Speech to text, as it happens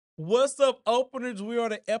What's up, openers? We're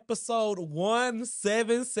on episode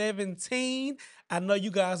 1717. I know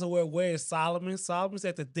you guys are aware where is Solomon. Solomon's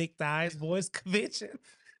at the Dick Thighs Boys Convention.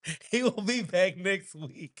 He will be back next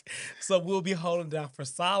week. So we'll be holding down for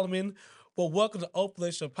Solomon. Well, welcome to Open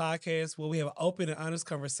Relationship Podcast, where we have an open and honest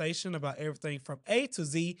conversation about everything from A to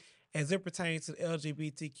Z as it pertains to the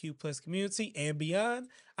LGBTQ plus community and beyond.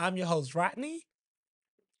 I'm your host, Rodney.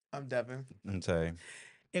 I'm Devin. Okay.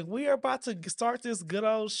 And we are about to start this good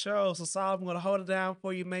old show. So, Saul, I'm going to hold it down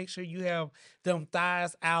for you. Make sure you have them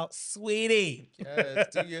thighs out, sweetie. Yes,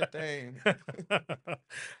 do your thing.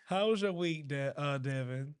 How was your week,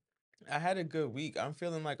 Devin? I had a good week. I'm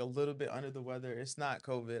feeling like a little bit under the weather. It's not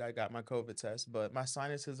COVID. I got my COVID test, but my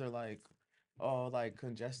sinuses are like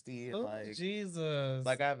congested, Oh, Jesus.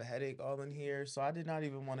 like I have a headache all in here. So I did not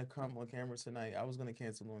even want to come on camera tonight. I was gonna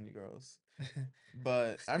cancel on you girls,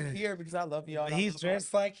 but I'm here because I love y'all. But and I he's love our-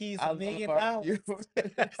 dressed like he's I a love million our dollars. viewers.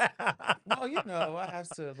 Well, I have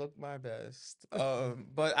to look my best.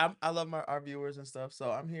 But I love our viewers and stuff.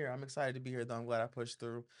 So I'm here. I'm excited to be here though. I'm glad I pushed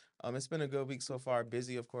through. It's been a good week so far.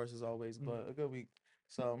 Busy, of course, as always, but a good week.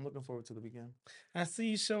 So I'm looking forward to the weekend. I see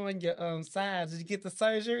you showing your sides. Did you get the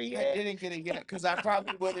surgery I yet? didn't get it yet because I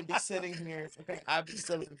probably wouldn't be sitting here. Okay, I'd be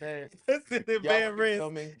still in bed. Sit in Y'all bed would be rest.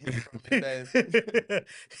 filming me from in bed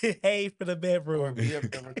Hey for the bedroom. or via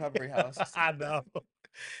the recovery house. I know.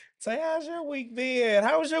 Say, how's your week been?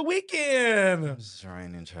 How was your weekend? It's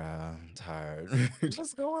raining, child. I'm tired.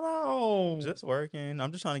 What's going on? Just working.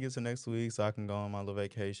 I'm just trying to get to next week so I can go on my little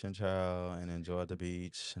vacation, child, and enjoy the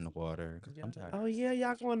beach and the water. 'Cause I'm tired. Oh yeah,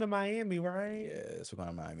 y'all going to Miami, right? Yes, we're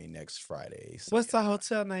going to Miami next Friday. So What's the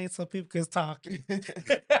hotel name so people can talk?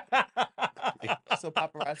 So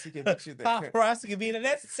paparazzi can meet you there. Paparazzi can be there.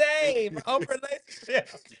 That's the same. Open relationship.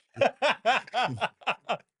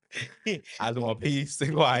 I just want peace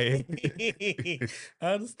and quiet.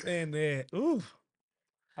 I understand that. Ooh,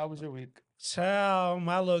 How was your week? child,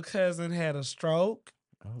 my little cousin had a stroke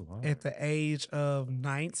Oh, wow. at the age of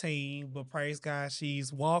 19, but praise God,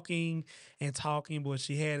 she's walking and talking, but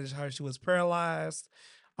she was paralyzed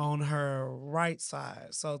on her right side.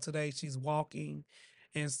 So today she's walking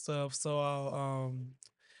and stuff. So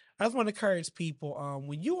I just want to encourage people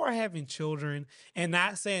when you are having children, and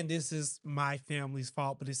not saying this is my family's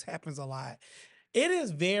fault, but this happens a lot. It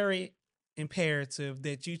is very imperative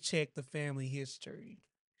that you check the family history.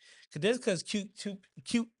 Cause just because cute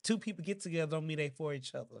two people get together don't mean they for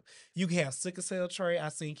each other. You can have sickle cell trait.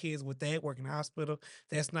 I've seen kids with that work in the hospital.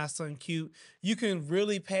 That's not something cute. You can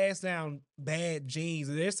really pass down bad genes.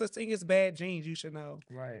 There's such thing as bad genes. You should know.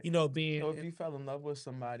 Right. You know, being So if you fell in love with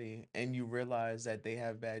somebody and you realize that they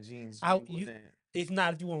have bad genes, you if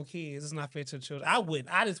not, if you want kids, it's not fair to the children. I wouldn't.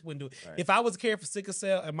 I just wouldn't do it. Right. If I was caring for sickle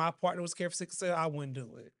cell and my partner was caring for sickle cell, I wouldn't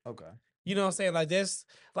do it. Okay. You know what I'm saying? Like that's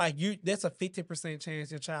that's a 50%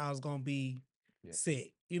 chance your child's gonna be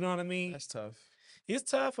sick. You know what I mean? That's tough.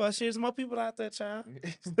 It's tough. There's more people out there, child.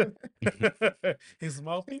 There's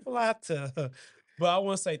more people out there. But I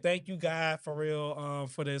want to say thank you, God, for real,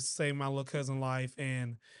 for this saving my little cousin life.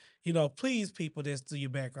 And, please, people, just do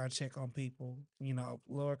your background check on people,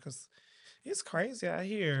 Lord, because it's crazy out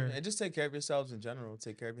here. And just take care of yourselves in general.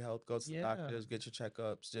 Take care of your health. Go to the Yeah. doctors. Get your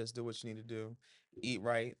checkups. Just do what you need to do. Eat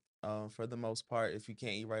right. For the most part, if you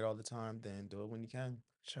can't eat right all the time, then do it when you can.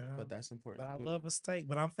 Child. But that's important. But I love a steak,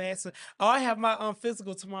 but I'm fasting. Oh, I have my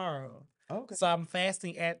physical tomorrow. Okay. So I'm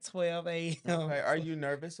fasting at 12 a.m. Okay. Are you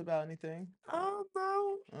nervous about anything? Oh,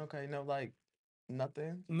 no. Okay. No, like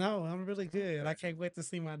nothing. No, I'm really good. I can't wait to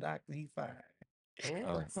see my doctor. He fine.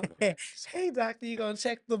 Oh. Hey, doctor, you gonna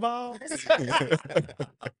check the balls?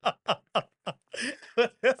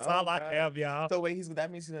 That's all I Okay. have, y'all. So wait,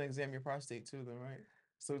 that means he's gonna examine your prostate too, then, right?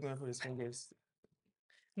 So he's gonna put his fingers.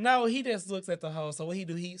 No, he just looks at the hole. So what he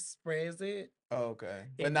do? He spreads it. Oh, okay,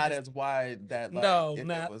 Yeah, but not he as wide that like No, if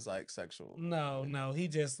not- it was like sexual. No. He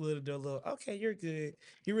just literally do a little. Okay, you're good.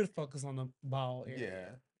 He really focus on the ball Yeah,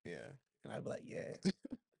 area. yeah. And I'd be like, yeah.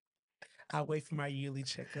 I wait for my yearly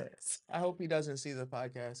checkups. I hope he doesn't see the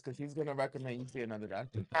podcast because he's gonna recommend you see another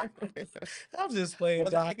doctor. I'm just playing,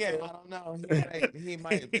 Well, then doctor. again, I don't know. He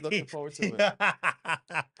might be looking forward to it.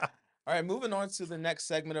 All right, moving on to the next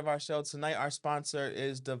segment of our show tonight. Our sponsor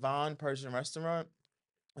is Devon Persian Restaurant.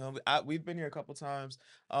 We've been here a couple times.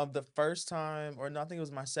 The first time, or no, I think it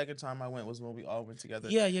was my second time I went was when we all went together.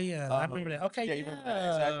 Yeah. I remember that. Okay, Yeah, you remember that,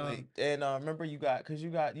 exactly. And remember you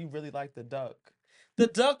really liked the duck. The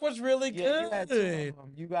duck was really Yeah, you had two of good.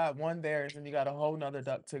 'em. You got one there, and then you got a whole nother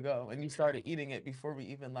duck to go, and you started eating it before we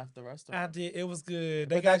even left the I restaurant. did. It was good.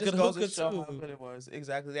 They But got that good just goes hookah to show how too. good it was.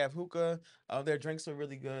 Exactly. They have hookah. Their drinks are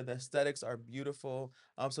really good. The aesthetics are beautiful.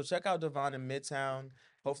 So check out Devon in Midtown.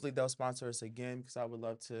 Hopefully they'll sponsor us again because I would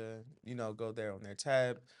love to, go there on their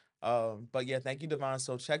tab. But yeah, thank you, Devon.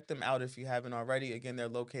 So check them out if you haven't already. Again, they're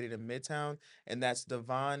located in Midtown, and that's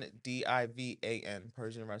Devon Divan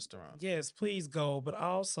Persian Restaurant. Yes, please go, but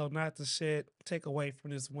also not to take away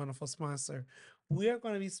from this wonderful sponsor. We are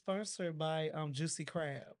going to be sponsored by Juicy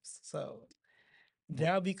Crabs, so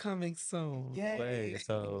that'll be coming soon. Wait,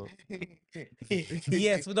 so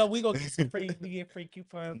Yes, but no, we gonna get some free. We get free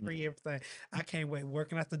coupons, free everything. I can't wait.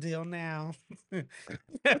 Working out the deal now.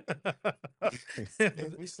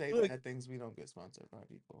 If we say Look, bad things, we don't get sponsored by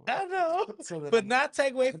people. I know, So that but I'm not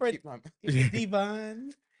take away I from keep my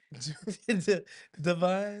Devon.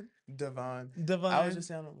 Devon. Devon. I was Devon. just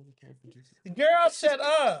saying I don't really care for juicy. Girl, shut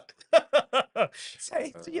up.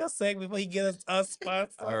 Say to your segment before he get us a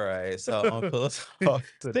sponsor. all right, so on Pillow Talk Then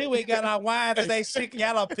today. we got our wine today. Shit,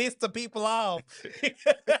 y'all done pissed the people off.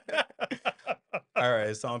 All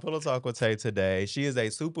right, so on Pillow Talk with Tay today, she is a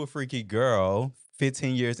super freaky girl,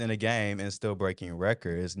 15 years in the game and still breaking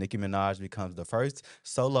records. Nicki Minaj becomes the first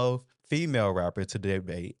solo female rapper to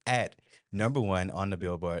debut at #1 on the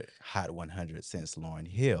Billboard Hot 100 since Lauryn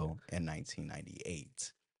Hill in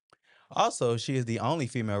 1998. Also, she is the only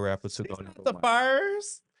female rapper to go number The one.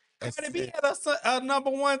 first. That's Cardi B it. had a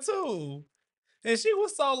 #1 too. And she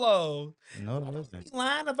was solo. No, it wasn't. Be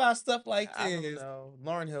lying about stuff like I don't this. know.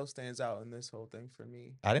 Lauryn Hill stands out in this whole thing for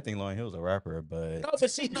me. I didn't think Lauryn Hill was a rapper, but No, but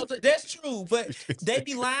she no, that's true. But they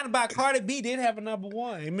be lying about Cardi B did have a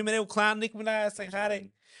 #1. Remember they were clowning Nicki Minaj saying how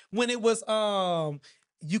they when it was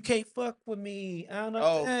you can't fuck with me. I don't know.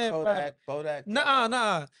 Oh, Bodak.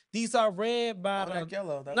 Nah. These are red bottom. Bodak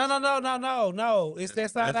Yellow. That No. It's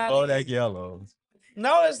that song. that's Bodak Yellow.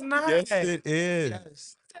 No, it's not. Yes, it is.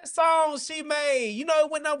 Yes, That song she made. You know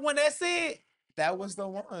it went up when that's it. that was the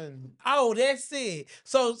one. Oh, that's it.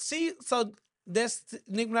 So that's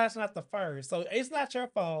Nicki Minaj not the first. So it's not your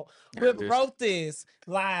fault. Whoever wrote this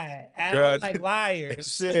lied. I Girl, don't like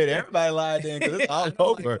liars. Shit, everybody lied then because it's I all don't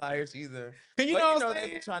over. like liars either. You But know you what know I'm they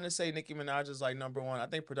saying? be trying to say Nicki Minaj is like #1. I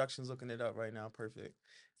think production's looking it up right now. Perfect.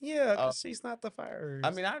 Yeah, because she's not the first.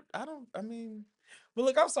 I mean, I don't. I mean, but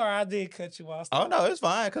look, I'm sorry I did cut you off. Oh no, it's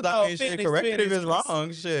fine because I Oh, mean, shit, finish, correct it if finish, it's 'cause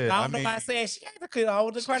wrong. Shit, I I don't know mean, why I said she ain't the kid.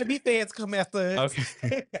 All the Cardi B fans come after us.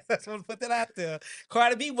 okay. I just want to put that out there.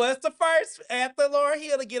 Cardi B was the first after Lauryn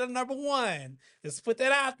Hill to get a #1. Let's put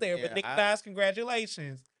that out there. But Yeah, Nicki Minaj,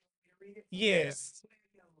 congratulations. Yes.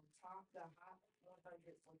 Top the Hot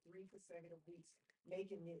 100 for 3 consecutive weeks,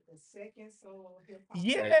 making it the second solo hip hop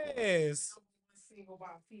Yes. single by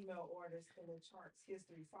a female artist in the charts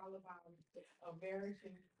history, followed by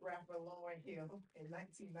American rapper Lauryn Hill in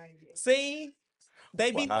 1998. See?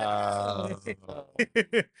 They be Wow.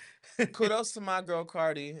 kudos to my girl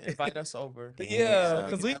Cardi. Invite us over. Yeah, Damn.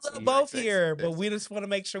 because we That's love some both great here, but things. we just want to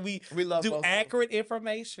make sure we We love do both of them. accurate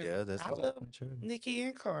information. Yeah, that's I love true. Nikki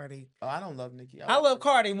and Cardi. Oh, I don't love Nicki. I like love her.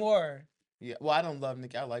 Cardi more. Yeah, well, I don't love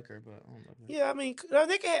Nicki. I like her, but I don't love her. Yeah, I mean,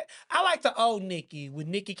 I like the old Nikki when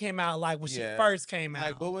Nikki came out, like when she Yeah. first came out.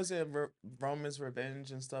 Like, what was it? Roman's Revenge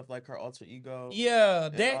and stuff, like her alter ego. Yeah,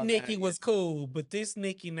 and that all Nikki that, was cool, but this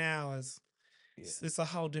Nikki now is Yeah. it's a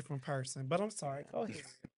whole different person. But I'm sorry, go ahead.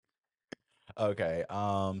 Okay.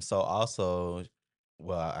 So also,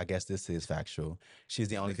 well, I guess this is factual. She's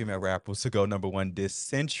the only female rapper to go #1 this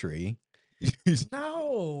century.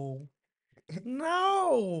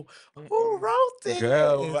 No, who wrote this?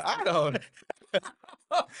 Girl, I don't.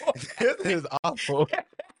 This is awful.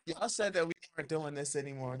 Y'all said that we weren't doing this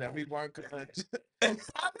anymore. That we weren't gonna. I mean,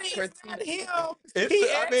 it's not him.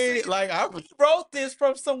 I mean, like I He wrote this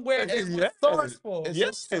from somewhere that's Yes. sourceful.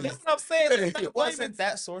 Yes. That's what I'm saying. It wasn't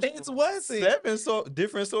that source. It wasn't. 7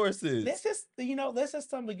 different sources. Let's just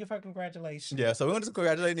tell me, give her congratulations. Yeah, so we want to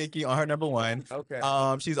congratulate Nikki on her #1.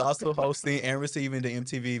 Okay. She's also hosting and receiving the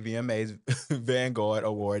MTV VMAs Vanguard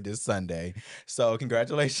Award this Sunday. So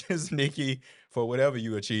congratulations, Nikki, for whatever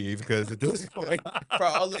you achieve. Because at this point, For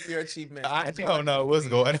all of your achievements. I don't know what's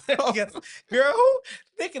going on. Yes. Girl, who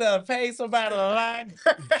Nikki done paid somebody to lie?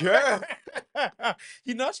 Girl.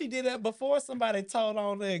 You know she did that before somebody told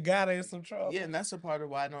on her and got her in some trouble. Yeah, and that's a part of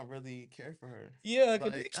why I don't really care for her. Yeah,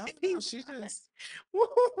 'cause Like, I don't know, she just.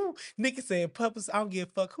 Woo. Nikki said, "Puppets, I don't give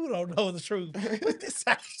a fuck who don't know the truth." Put this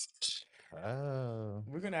out. Oh.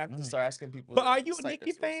 We're gonna have to start asking people. But to are you a cite their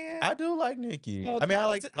Nikki sources. fan? I do like Nikki. Oh, I mean, I how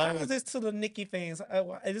like, is it- how is this to the Nikki fans?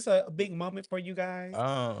 Is this a big moment for you guys?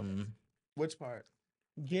 Which part?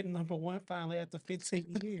 Getting #1 finally after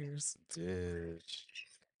 15 years. dude.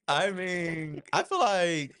 I mean, I feel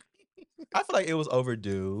like it was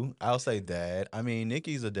overdue. I'll say that. I mean,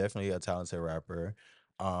 Nikki's definitely a talented rapper.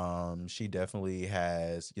 She definitely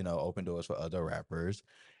has, open doors for other rappers.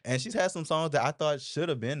 And she's had some songs that I thought should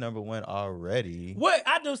have been number one already. What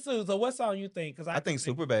I do too. So what song you think? Because I think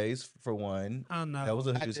Super Bass for one. I don't know. That was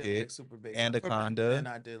a I huge did hit. like Super Bass. Anaconda. And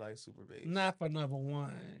I did like Super Bass. Not for number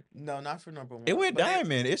one. No, not for number one. It went but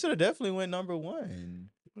diamond. It should have definitely went number one.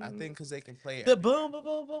 I think because they can play The it. boom, boom,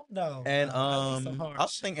 boom, boom. No. And no, that's so I harsh.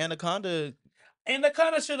 also think Anaconda.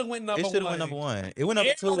 Anaconda should have went number It one. should have went number one. It went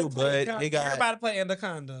number Everybody two, play but it got everybody play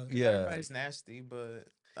Anaconda. yeah. Everybody's nasty, but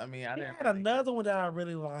I mean, I He didn't. had Really another one that I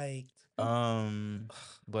really liked.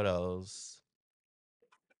 What else?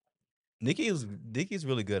 Nikki's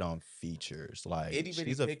really good on features. Like Itty Bitty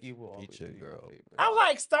she's a Piggy will always feature be my girl. favorite. I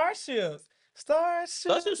like Starships.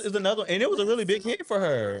 Starships is another, and it was a really big hit for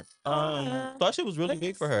her. Starship was really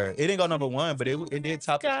big for her. It didn't go number one, but it did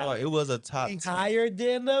top the chart. It was a top 10. Higher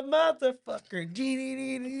than a motherfucker.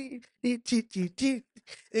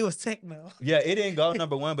 It was techno. Yeah, it didn't go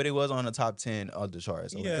number one, but it was on the top 10 of the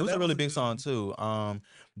chart. So Yeah, it was that a really was a big good song one. too.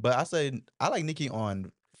 But I say I like Nicki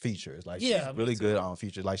on features. Like Yeah, she's me really good too. on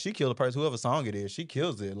features. Like she killed a person, whoever song it is, she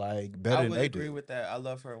kills it like better I than would they agree do. with that. I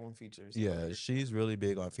love her on features. Yeah, she's really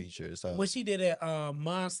big on features. So When she did that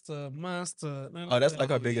Monster. oh, that's like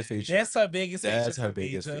her biggest feature. That's her biggest feature. That's her for me,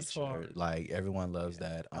 biggest just feature. for- Like everyone loves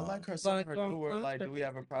that. I like her song. Her newer, like, do we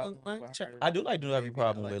have a problem with her? I do like Do Have a Baby,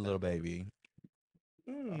 Problem like with that. Little Baby.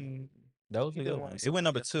 Mm. That was She a did good one one. It song went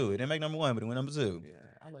number that's two. good. It didn't make number one, but it went number two. Yeah,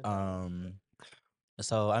 I like that.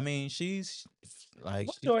 So I mean, she's like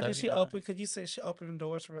What she's door did she 39. open? Because you said she opened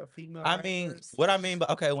doors for female. I mean, rappers. what I mean, but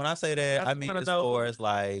okay, when I say that, I I mean wanna as know- far as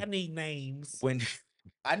like I need names. when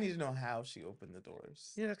I need to know how she opened the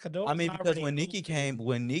doors. Yeah, I mean, because when Nikki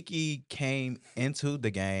came into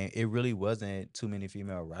the game, it really wasn't too many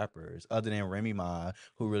female rappers other than Remy Ma,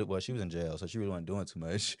 who really she was in jail, so she really wasn't doing too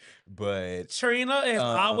much. But Trina has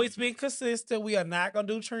always been consistent. We are not gonna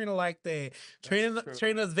do Trina like that. true.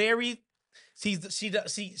 Trina's very.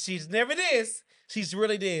 She's never this. She's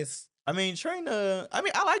really this. I mean, Trina. I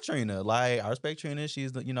mean, I like Trina. Like, I respect Trina.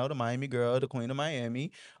 She's the Miami girl, the queen of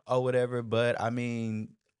Miami, or whatever. But I mean,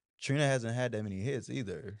 Trina hasn't had that many hits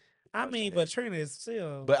either. I mean, but Trina is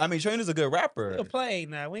still. But I mean, Trina's a good rapper. Still played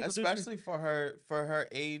now. We ain't gonna do Trina. Especially for her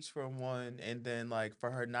age for one, and then like for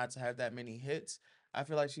her not to have that many hits. I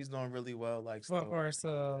feel like she's doing really well. Like For still.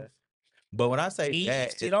 herself. But when I say Eve,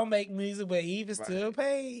 that, she don't make music, but Eve is still Right.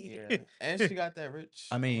 paid. Yeah, and she got that rich.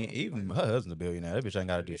 I mean, even her husband's a billionaire. That bitch ain't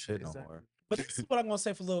got to do Yeah, shit no exactly. more. But this is what I'm gonna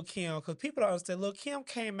say for Lil Kim, because people don't understand. Lil Kim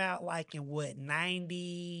came out like in what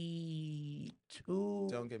 92,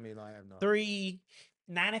 Don't get me lying. No. 3,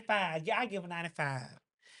 95. Yeah, I give her 95.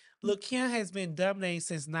 Lil Kim has been dominating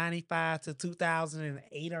since 95 to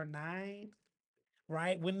 2008 or 9.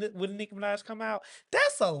 Right? When Nicki Minaj come out,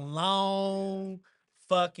 that's a long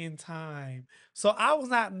fucking time. So I was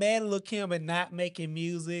not mad at Lil Kim and not making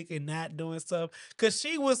music and not doing stuff, because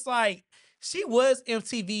she was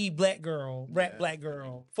MTV black girl, rap Yeah. black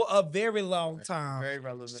girl for a very long Right. time. Very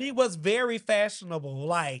relevant. She was very fashionable.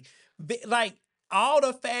 Like all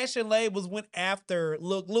the fashion labels went after.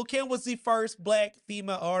 Lil Kim was the first black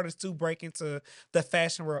female artist to break into the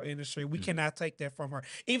fashion world industry. We cannot take that from her.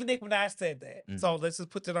 Even Nicki Minaj said that. So let's just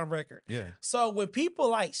put that on record. Yeah. So when people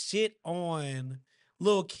like shit on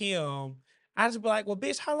Lil Kim, I just be like, well,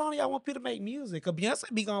 bitch, how long do y'all want people to make music? Cause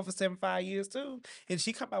Beyonce be gone for 75 years too, and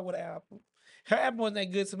she come out with an album. Her album wasn't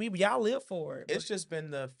that good to me, but y'all live for it. It's just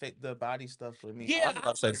been the body stuff with me. Yeah, I was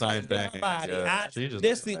about to say the same thing. Yeah, she just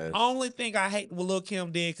that's looks the nice. only thing I hate what Lil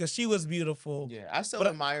Kim did, because she was beautiful. Yeah, I still But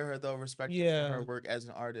admire her though, respect her Yeah. for her work as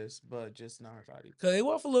an artist, but just not her body. Cause it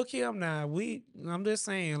wasn't for Lil Kim now. I'm just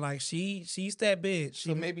saying, like she's that bitch.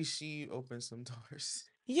 So maybe she opened some doors.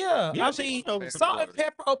 Yeah, Yeah, I she mean, opened some Salt and doors.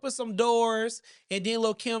 Pepper opened some doors, and then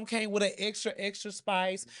Lil Kim came with an extra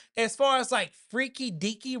spice. As far as like freaky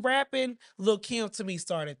deaky rapping, Lil Kim to me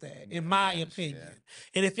started that, in my opinion.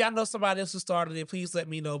 And if y'all know somebody else who started it, please let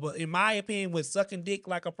me know. But in my opinion, with sucking dick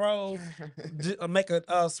like a pro, make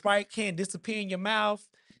a Sprite can disappear in your mouth.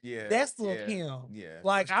 Yeah, That's Lil Kim. Yeah,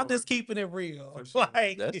 Like for I'm just sure. keeping it real. For sure.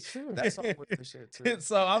 Like That's true. That's all with the shit too.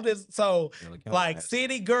 so I'm just so Yeah, Lil' Kim like nasty.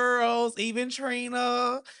 City Girls, even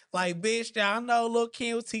Trina, like bitch, y'all know Lil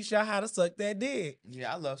Kim will teach y'all how to suck that dick.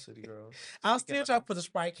 Yeah, I love City Girls. I'm Speaking still of- trying to put a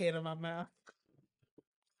Sprite can in my mouth.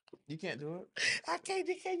 You can't do it. I can't.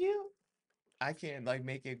 Can you? I can't like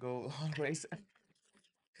make it go all the way.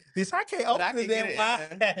 Bitch, I can't But I open can get it it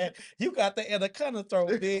that in wide. You got the anaconda throat,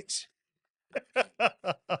 bitch.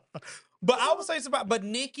 But I would say it's about. But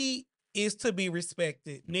Nikki is to be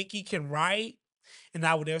respected. Nikki can write, and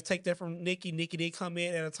I would never take that from Nikki. Nikki did come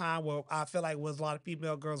in at a time where I feel like was a lot of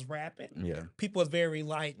female girls rapping. Yeah. People was very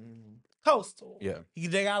like Mhm. Coastal. Yeah.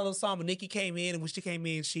 They got a little song, but Nicki came in, and when she came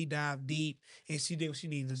in, she dived deep and she did what she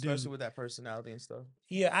needed to Especially do. with that personality and stuff.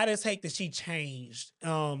 Yeah, I just hate that she changed.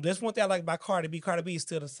 That's one thing I like about Cardi B. Cardi B is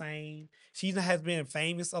still the same. She has been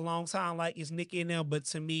famous a long time, like it's Nicki and them, but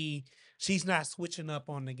to me, she's not switching up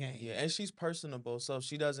on the game. Yeah, and she's personable, so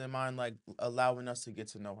she doesn't mind like allowing us to get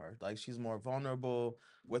to know her. Like she's more vulnerable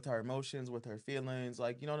with her emotions, with her feelings.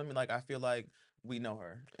 Like, you know what I mean? Like I feel like we know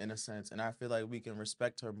her in a sense, and I feel like we can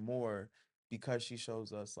respect her more because she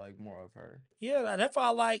shows us like more of her. Yeah, that's why I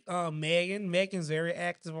like Megan. Megan's very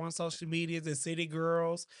active on social media, the City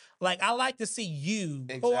Girls. Like, I like to see you.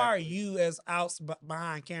 Who are Exactly. you as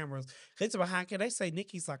behind cameras? It's behind camera. They say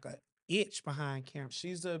Nikki's like a itch behind camera.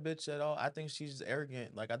 She's a bitch at all. I think she's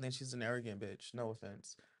arrogant. Like I think she's an arrogant bitch. No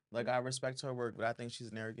offense. Like I respect her work, but I think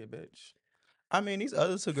she's an arrogant bitch. I mean, these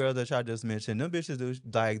other two girls that y'all just mentioned, them bitches do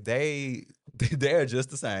like they're just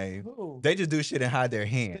the same. Who? They just do shit and hide their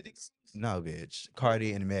hands. City Girls? No, bitch.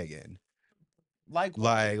 Cardi and Megan. Like what?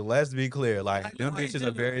 Like, let's be clear. Like, Like, them what they bitches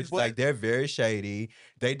are do? very What? like they're very shady.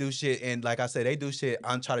 They do shit, and like I said, they do shit.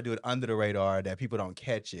 I'm trying to do it under the radar that people don't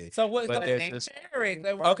catch it. So what? But So they're they just share it.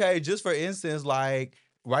 They were- okay. Just for instance, like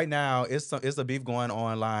right now, it's a beef going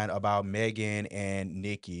online about Megan and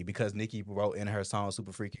Nicki because Nicki wrote in her song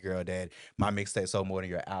 "Super Freaky Girl" that my mixtape sold more than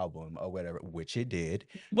your album or whatever, which it did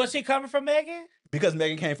Was she coming from Megan? because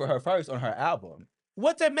Megan came for her first on her album.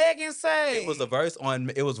 What did Megan say? It was verse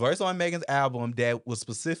on Megan's album that was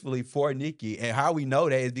specifically for Nicki, and how we know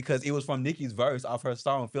that is because it was from Nicki's verse off her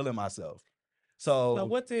song "Feeling Myself." So So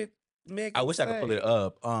what did Megan I wish say? I could pull it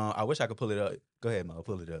up. I wish I could pull it up. Go ahead, Mo,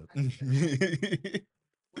 pull it up.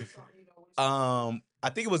 What song, you know, which song? I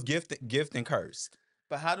think it was gift and cursed.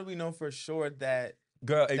 But how do we know for sure that?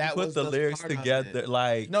 Girl, if you That put was the the lyrics start of together, it.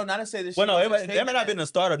 like No, not to say that. well, no, wasn't that may saying not have been the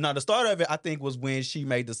start of. Now, the start of it, I think, was when she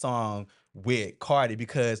made the song with Cardi.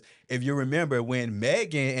 Because if you remember, when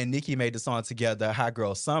Megan and Nicki made the song together, "Hot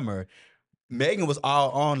Girl Summer," Megan was all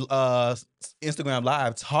on Instagram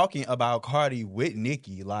Live talking about Cardi with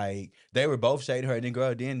Nicki. Like they were both shading her, and then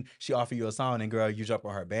girl, then she offered you a song, and girl, you jump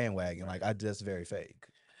on her bandwagon. Like I just very fake.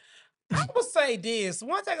 I would say this.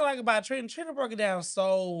 One thing I like about Trina broke it down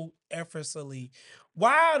so effortlessly.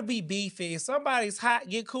 Why would be beefing? If somebody's hot,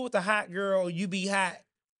 get cool with the hot girl, you be hot,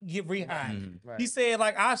 get re-hot. Mhm. Right. He said,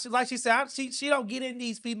 like she said, she don't get in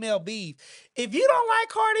these female beef. If you don't like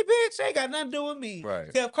Cardi, bitch, ain't got nothing to do with me. Right.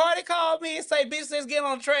 If Cardi called me and say, bitch, let's get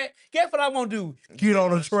on the track, guess what I want to do? Get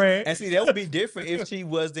on the track. And see, that would be different if she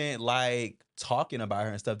wasn't like talking about her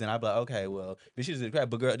and stuff. Then I'd be like, okay, well, but she's a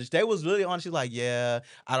crap. But girl, they was really on. She's like, yeah,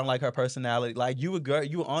 I don't like her personality. Like you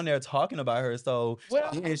were on there talking about her. So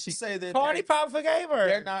Well, yeah, She say that Cardi probably forgave her.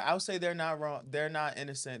 they're not. I would say they're not wrong. They're not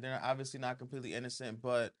innocent. They're obviously not completely innocent.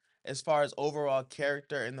 But as far as overall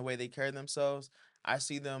character and the way they carry themselves, I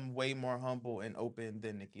see them way more humble and open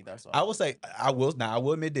than Nicki. That's all. I will say, I will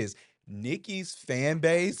admit this. Nicki's fan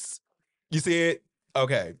base, you see it?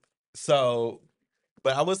 Okay. So,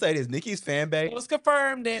 but I will say this, Nicki's fan base. It was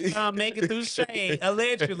confirmed that Megan threw shade,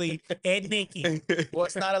 allegedly, at Nicki. Well,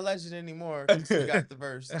 it's not a legend anymore because we got the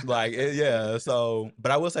verse. Like yeah, so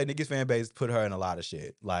but I will say Nicki's fan base put her in a lot of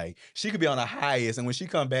shit. Like she could be on the highest, and when she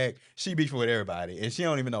come back, she beefing with everybody, and she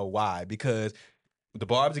don't even know why because the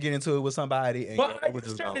Barb's get into it with somebody, and But it are was you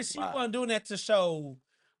just sure go, that she why? wasn't doing that to show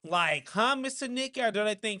like hummus to Nicki, or do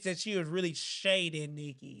they think that she was really shading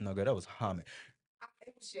Nicki? No, girl, that was humming.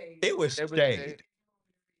 It was shade. It was It was shade. shade.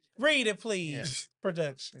 Read it, please.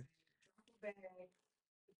 Production. Bag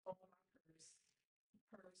on my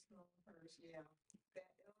personal purse, yeah. That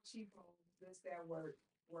El Cheapo, that's that word.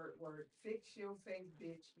 Fix your face,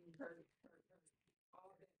 bitch. You hurt.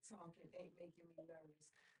 All that talking ain't making me nervous.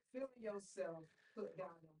 Feeling yourself, put down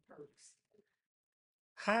them perks.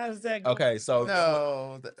 How is that going? Okay, so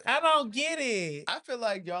No, I don't get it. I feel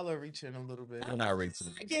like y'all are reaching a little bit. we're not reaching.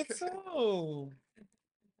 I get too.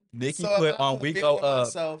 Nikki So if put I on put We fear Go in Up,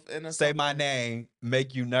 myself in a say my song- name,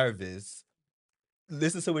 make you nervous.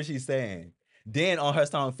 Listen to what she's saying. Then on her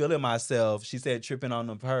song Feeling Myself, she said tripping on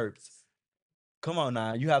the perps. Come on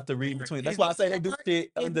now, you have to read between. That's why I say they do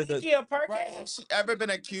shit Is under Nicki the. a perk Right. ass? Has she ever been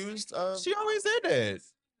accused of? She always said that.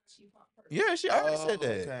 Yeah, she already Oh, said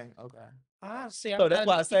that. okay. Ah, see, So that's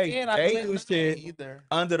why I say they believe do that. shit Either.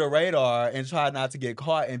 under the radar and try not to get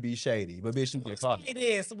caught and be shady. But bitch, you get caught. It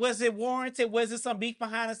is. Was it warranted? Was it some beef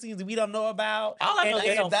behind the scenes that we don't know about? All I know And-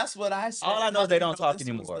 they don't. That's what I said. All I know How is do they you don't know talk this was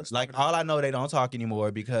the anymore. start Like of all it? I know they don't talk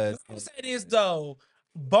anymore because Let me say this though.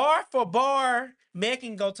 Bar for bar,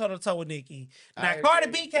 Megan go toe to toe with Nicki. Now I Cardi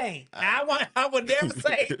agree. B can't. Now, I would never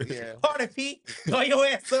say Yeah. Cardi B, throw your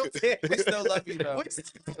ass up there. We still love you though. We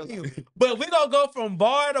still love you. But we gonna go from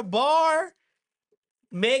bar to bar.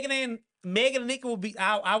 Megan and Megan and Nicki will be.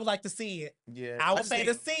 I would like to see it. Yeah, I would pay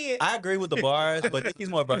to see it. I agree with the bars, but Nicki's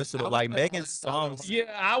more versatile. Like Megan's songs, Yeah,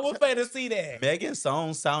 I would pay to see that. Megan's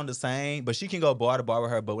songs sound the same, but she can go bar to bar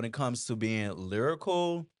with her. But when it comes to being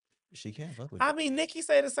lyrical, she can't fuck with I mean, Nicki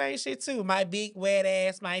say the same shit too. My big wet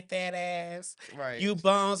ass, my fat ass. right. You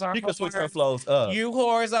bums are you. She can switch her whores. flows up. You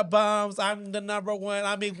whores are bums. I'm the number one.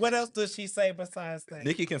 I mean, what else does she say besides that?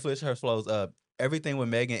 Nicki can switch her flows up. Everything with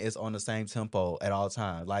Megan is on the same tempo at all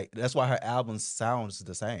times. Like that's why her album sounds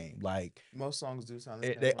the same. Like Most songs do sound the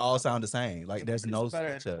same. they on all album. sound the same. Like And there's Claudia's no a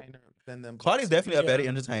better switch up. entertainer than them. Claudia's both. definitely a better Yeah.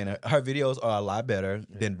 entertainer. Her videos are a lot better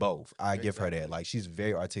than Yeah. both. I give her that. Exactly. Like she's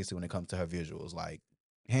very artistic when it comes to her visuals. Like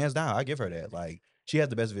hands down, I give her that. Like she has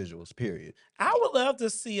the best visuals. Period. I would love to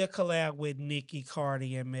see a collab with Nicki,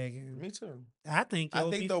 Cardi, and Megan. Me too. I think it I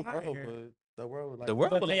would think be the fire. world would. The world would like. The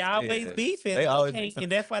world, But will they like always it. beefing. They always can't- beefing.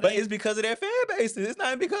 and that's why But they. it's because of their fan bases. It's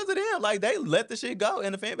not because of them. Like they let the shit go,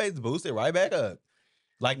 and the fan base boosted right back up.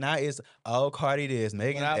 Like now it's Cardi this,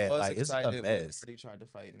 Megan But I that. was Like it's a excited when mess. Cardi tried to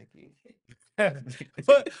fight Nicki.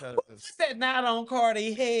 but Because what's that not on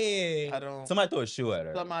Cardi head? I don't. Somebody threw a shoe at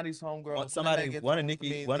her. Somebody's homegirl. One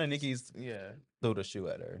of Nicki's Yeah. threw the shoe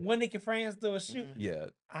at her. When Nicki friends do a shoot, Mhm. Yeah.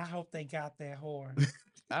 I hope they got that horn.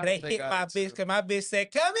 I They hope hit got my it bitch too. because my bitch said,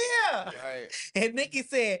 "Come here," Right. and Nicki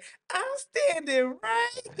said, "I'm standing right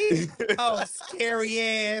here." Oh, scary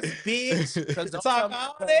ass bitch! Because don't, Talk tell me-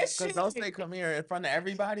 all that 'cause shit. don't say come here in front of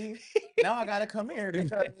everybody. Now I gotta come here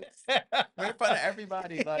because we're in front of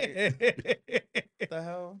everybody. Like the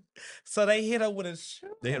hell. So they hit her with a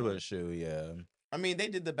shoe. They hit her with a shoe, yeah. I mean, they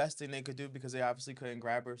did the best thing they could do because they obviously couldn't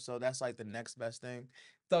grab her. So that's like the next best thing.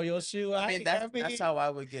 Throw your shoe. I mean, that's how I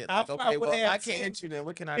would get. I Like, probably okay, would well, have I can't too. hit you then.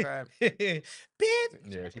 What can I grab? bitch.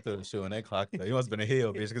 Yeah, she threw the shoe and they clocked her. It must have been a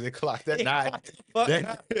heel, bitch, because it clocked that It night. clocked the fuck That,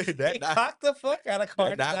 out. that It night. clocked the fuck out of That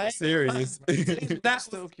Cardi. night I was ain't gonna lie. serious. That That's was-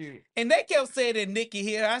 still cute. And they kept saying that Nicki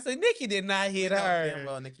hit her. I said, Nicki did not hit We know her. damn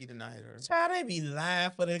well Nicki did not hit her. Child, they be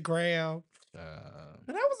lying for the gram. Uh,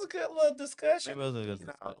 And that was a good little discussion. It was a good you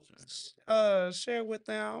know, discussion. share with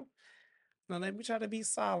them. Now let me try to be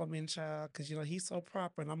Solomon, child, because he's so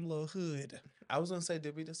proper and I'm a little hood. I was gonna say,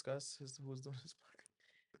 did we discuss who was doing this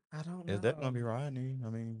part? I don't know. Is that gonna be Rodney? I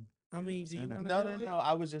mean, I mean, do you No, want to No, do no, it? no.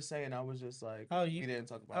 I was just saying. I was just like, Oh, we you didn't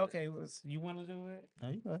talk about okay? You want to do it? no,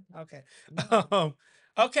 you good. Okay.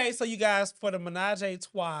 Okay, so you guys, for the Menage a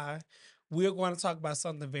Trois, we're going to talk about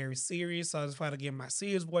something very serious. So I just want to get my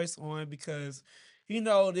serious voice on because,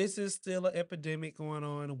 this is still an epidemic going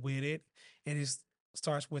on with it. And it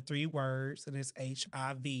starts with 3 words, and it's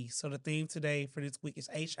HIV. So the theme today for this week is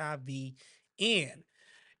HIV. And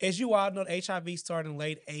as you all know, HIV started in the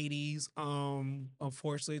late 80s.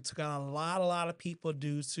 Unfortunately, it took out a lot of people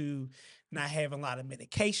due to not having a lot of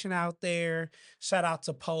medication out there. Shout out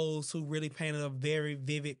to Pose, who really painted a very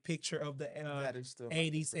vivid picture of the that is still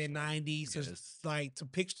 80s and 90s, Yes. just like to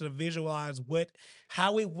picture, to visualize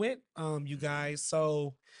how it went, you guys.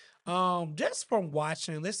 So, just from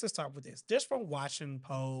watching, let's just start with this. Just from watching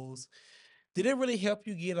Pose, did it really help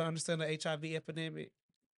you get to understand the HIV epidemic?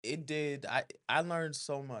 It did. I learned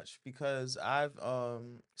so much because I've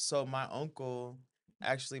so my uncle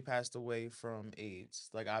actually passed away from AIDS.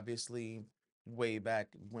 Like obviously way back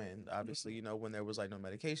when, obviously, when there was like no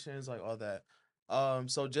medications, like all that.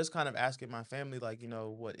 So just kind of asking my family, like,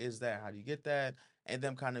 what is that? How do you get that? And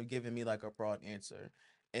them kind of giving me like a broad answer.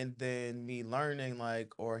 And then me learning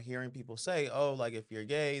like or hearing people say, oh, like if you're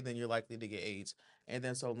gay, then you're likely to get AIDS. And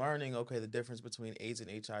then so learning, okay, the difference between AIDS and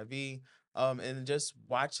HIV, and just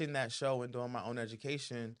watching that show and doing my own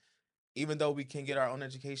education, even though we can get our own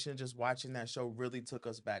education, just watching that show really took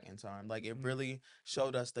us back in time. Like it really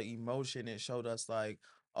showed us the emotion. It showed us like,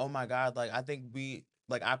 oh my God, like I think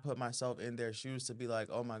I put myself in their shoes to be like,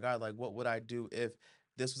 oh my God, like what would I do if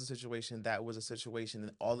this was a situation, that was a situation,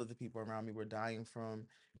 and all of the people around me were dying from,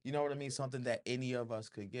 you know what I mean? Something that any of us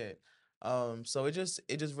could get. So it just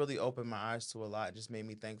really opened my eyes to a lot. It just made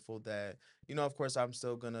me thankful that, of course I'm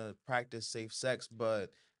still gonna practice safe sex, but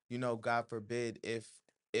God forbid if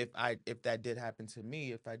that did happen to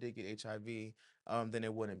me, if I did get HIV, then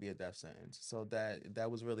it wouldn't be a death sentence. So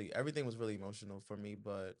that was really, everything was really emotional for me,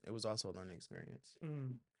 but it was also a learning experience.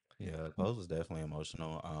 Mm. Yeah, Pose was definitely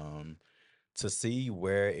emotional. To see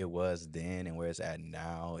where it was then and where it's at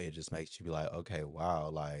now, it just makes you be like, okay, wow,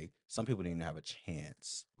 like some people didn't even have a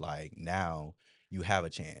chance. Like now you have a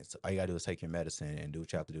chance. All you gotta do is take your medicine and do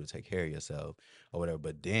what you have to do to take care of yourself or whatever.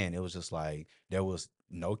 But then it was just like there was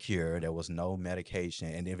no cure, there was no medication.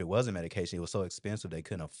 And if it wasn't medication, it was so expensive they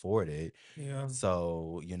couldn't afford it. Yeah.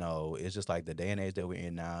 So, it's just like the day and age that we're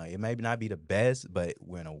in now. It may not be the best, but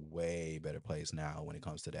we're in a way better place now when it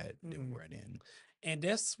comes to that than Mm. we're in. And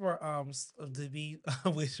that's for to be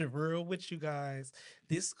with real with you guys.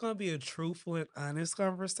 This is gonna be a truthful and honest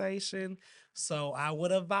conversation. So I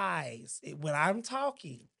would advise when I'm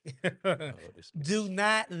talking, Oh, this do bitch.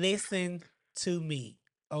 not listen to me,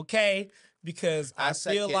 okay? Because I I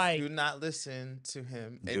feel second. like Do not listen to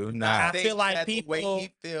him, and Do do not I not. feel think like that the way people he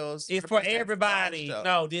feels it's for represents the whole everybody. show.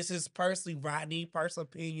 No, this is personally Rodney, personal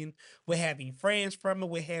opinion. We're having friends from it.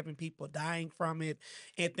 We're having people dying from it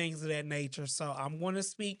and things of that nature. So I'm going to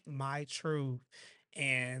speak my truth.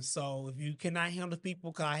 And so if you cannot handle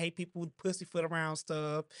people, because I hate people with pussyfoot around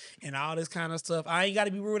stuff and all this kind of stuff, I ain't got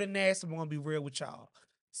to be rude and nasty. I'm going to be real with y'all.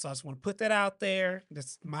 So I just want to put that out there.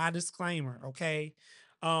 That's my disclaimer, okay?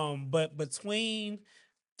 But between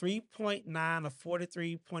 3.9 or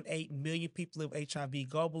 43.8 million people live with HIV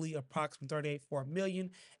globally, approximately 38.4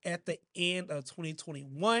 million at the end of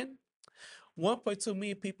 2021. 1.2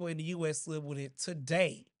 million people in the US live with it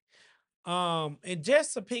today. And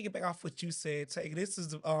just to piggyback off what you said, Take, this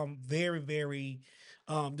is very, very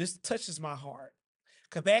this touches my heart.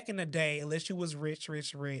 Cause back in the day, unless you was rich,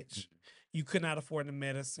 you could not afford the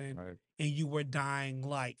medicine Right. and you were dying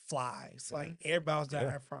like flies. Like everybody was Yeah.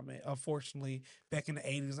 dying from it, unfortunately, back in the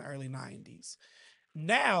 80s and early 90s.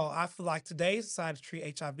 Now I feel like today's society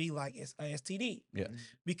treat HIV like it's a STD Yeah. Mhm.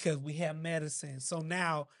 because we have medicine. So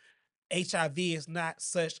now HIV is not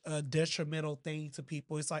such a detrimental thing to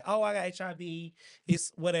people. It's like, oh, I got HIV.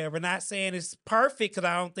 It's whatever. Not saying it's perfect because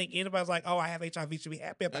I don't think anybody's like, oh, I have HIV. Should be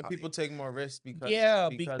happy And about people it. take more risks Yeah,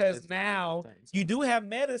 because because it's now things. you do have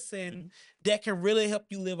medicine Mhm. that can really help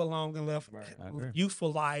you live a long and Right. I agree.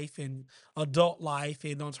 youthful life and adult life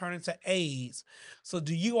and don't turn into AIDS. So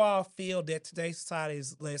do you all feel that today's society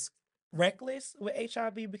is less reckless with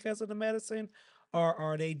HIV because of the medicine, or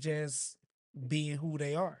are they just being who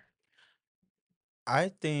they are? I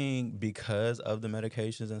think because of the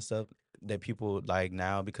medications and stuff that people like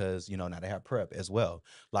now, because now they have prep as well.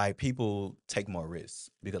 Like people take more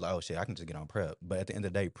risks because like, oh shit, I can just get on prep. But at the end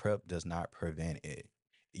of the day, prep does not prevent it.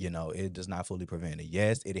 It does not fully prevent it.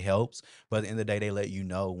 Yes, it helps, but at the end of the day, they let you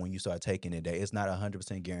know when you start taking it that it's not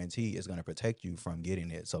 100% guaranteed it's going to protect you from getting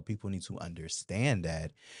it. So people need to understand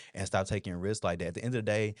that and stop taking risks like that. At the end of the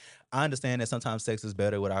day, I understand that sometimes sex is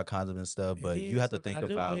better without condoms and stuff, It but you is. have to think I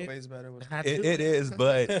do about it. Always better with I it, do it is,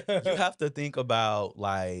 but you it. have to think about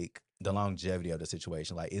like the longevity of the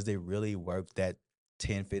situation. Like, is it really worth that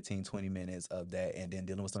 10, 15, 20 minutes of that and then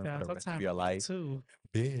dealing with something for Child, the rest of sometimes your for me life? too.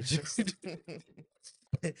 Bitch.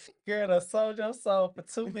 Girl, I sold your soul for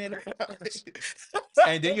 2 minutes.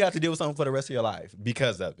 And then you have to deal with something for the rest of your life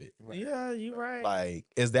because of it. Right. Yeah, you right. Like,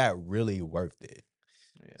 is that really worth it?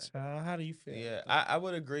 Yeah. Child, how do you feel? Yeah, I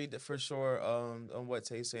would agree that for sure on what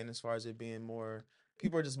Tay's saying as far as it being more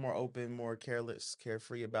people are just more open, more careless,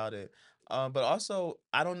 carefree about it. But also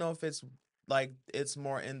I don't know if it's like it's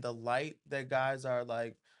more in the light that guys are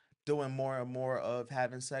like doing more and more of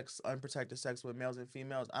having sex, unprotected sex with males and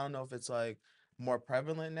females. I don't know if it's like more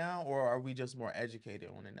prevalent now or are we just more educated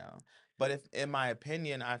on it now. But if in my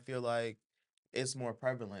opinion, I feel like it's more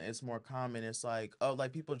prevalent. It's more common. It's like, oh,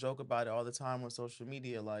 like people joke about it all the time on social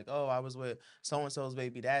media, like, oh, I was with so and so's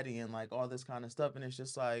baby daddy and like all this kind of stuff. And it's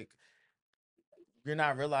just like you're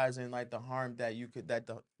not realizing like the harm that you could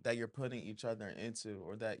that you're putting each other into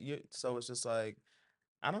or that you so it's just like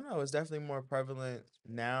I don't know, it's definitely more prevalent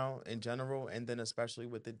now in general and then especially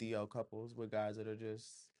with the DL couples with guys that are just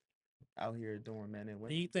out here doing men and Do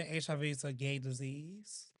women. you think HIV is a gay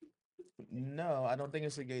disease? No, I don't think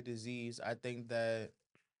it's a gay disease. I think that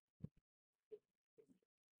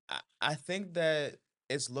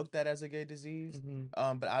it's looked at as a gay disease, Hmm.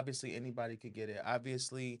 but obviously anybody could get it.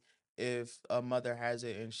 Obviously, if a mother has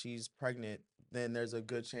it and she's pregnant, then there's a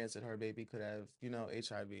good chance that her baby could have,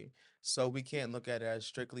 HIV. So we can't look at it as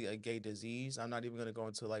strictly a gay disease. I'm not even gonna go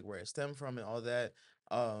into like where it stemmed from and all that,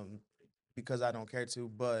 um, because I don't care to.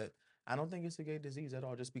 But I don't think it's a gay disease at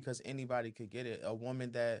all. Just because anybody could get it. A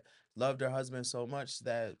woman that loved her husband so much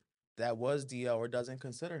that was DL or doesn't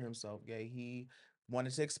consider himself gay. He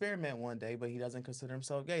wanted to experiment one day, but he doesn't consider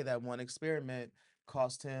himself gay. That one experiment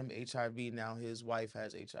cost him HIV. Now his wife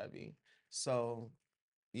has HIV. So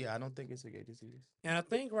yeah, I don't think it's a gay disease. And I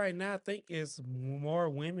think right now, I think it's more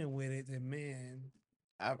women with it than men.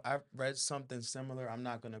 I've read something similar. I'm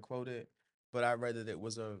not gonna quote it, but I read that it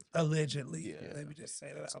was a Allegedly. yeah. Let me just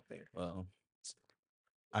say that out there. Well,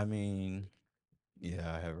 I mean,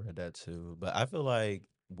 yeah, I have read that too. But I feel like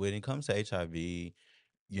when it comes to HIV,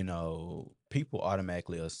 people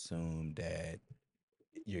automatically assume that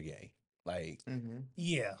you're gay. Like, Mm-hmm.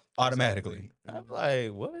 Yeah. Exactly. automatically. I'm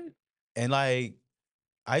like, what? And like,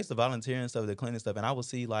 I used to volunteer and stuff, the clinic stuff, and I would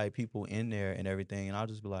see like people in there and everything, and I'll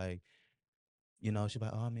just be like, she's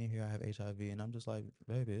like, "Oh, I'm in here. I have HIV," and I'm just like,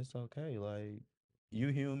 "Baby, it's okay. Like, you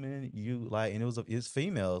human. You like." And it's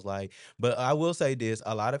females. Like, but I will say this: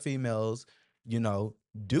 a lot of females, you know,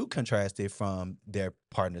 do contrast it from their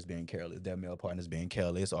partners being careless, their male partners being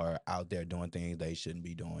careless, or out there doing things they shouldn't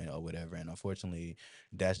be doing, or whatever. And unfortunately,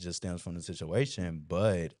 that just stems from the situation.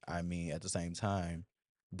 But I mean, at the same time,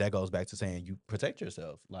 that goes back to saying you protect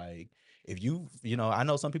yourself. Like, if I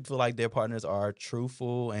know some people feel like their partners are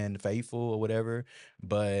truthful and faithful or whatever,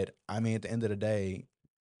 but I mean, at the end of the day,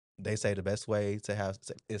 they say the best way to have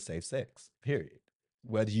is safe sex, period.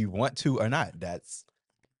 Whether you want to or not, that's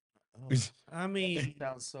Oh, I mean,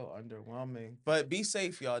 sounds so underwhelming. But be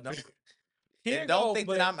safe, y'all. Don't here and don't go, think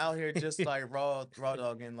that but I'm out here just like raw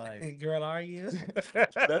dogging like. girl, are you?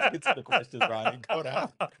 let's get to the questions, Ronnie. Go down.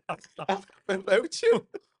 I'm play with you.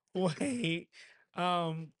 Wait.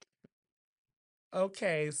 Um.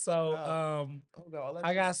 Okay. So, Wow. Oh God, I'll let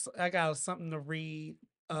I you. I got something to read.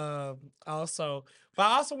 Also, but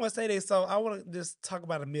I also want to say this. So, I want to just talk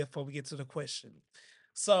about a myth before we get to the question.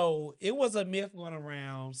 So, it was a myth going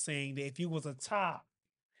around saying that if you was a top,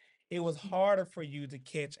 it was harder for you to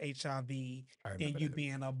catch HIV I than remember you that.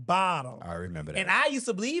 being a bottom. I remember And that. I used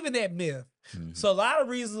to believe in that myth. Mhm. So a lot of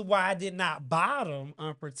reasons why I did not bottom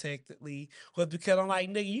unprotectedly was because I'm like,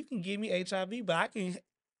 nigga, you can give me HIV, but I can,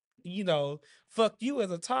 fuck you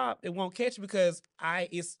as a top. It won't catch you because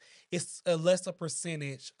it's a lesser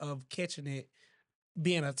percentage of catching it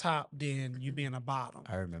being a top than you being a bottom.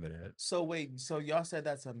 I remember that. So wait, so y'all said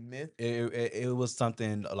that's a myth? It was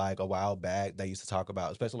something like a while back they used to talk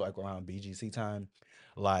about, especially like around BGC time.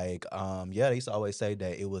 Like, yeah, they used to always say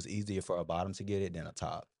that it was easier for a bottom to get it than a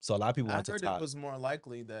top. So a lot of people I want to heard it top. was more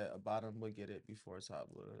likely that a bottom would get it before a top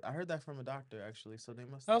would. I heard that from a doctor actually, so they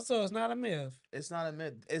must. Also, it's not a myth. It's not a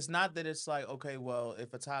myth. It's not that it's like, okay, well,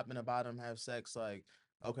 if a top and a bottom have sex, like,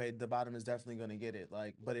 okay, the bottom is definitely gonna get it.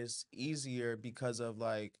 Like, but it's easier because of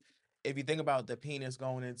like, if you think about the penis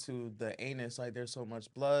going into the anus, like there's so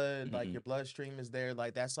much blood, like Mm-mm. your bloodstream is there,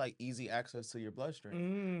 like that's like easy access to your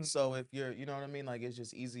bloodstream. Mm. So if you're, you know what I mean, like it's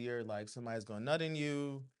just easier. Like somebody's going nut in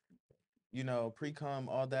you, pre cum,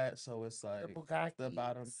 all that. So it's like Purple the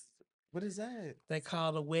bottom. khakis. What is that? They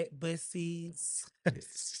call the wet bussies.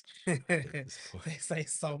 This boy. They say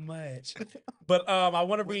so much. But I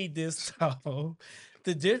want to read this though.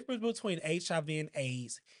 The difference between HIV and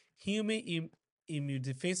AIDS. Human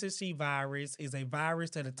immunodeficiency virus is a virus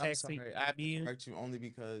that I'm attacks the sorry, I have to correct you only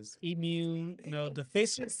because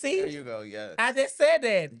immunodeficiency. there you go. Yes. I just said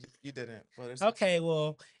that. You didn't. But it's Okay,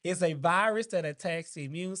 well, it's a virus that attacks the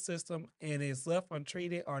immune system and is left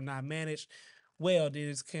untreated or not managed well.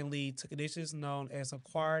 This can lead to conditions known as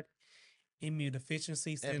acquired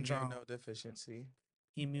immunodeficiency syndrome. immunodeficiency.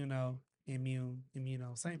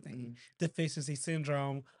 Same thing. Mm. Deficiency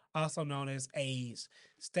syndrome, also known as AIDS.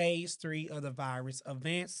 Stage 3 of the virus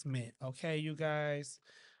advancement. Okay, you guys.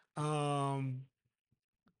 Um,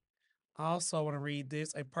 also, I want to read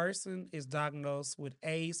this. A person is diagnosed with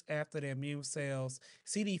AIDS after their immune cells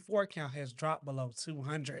CD4 count has dropped below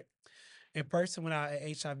 200. A person without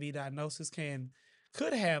an HIV diagnosis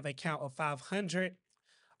could have a count of 500.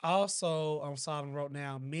 Also, Solomon wrote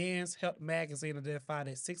down Men's Health magazine identified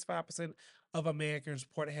that 65% of Americans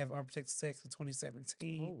reported having unprotected sex in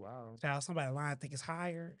 2017. Oh wow. Child, somebody lying, I think it's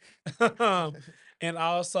higher. And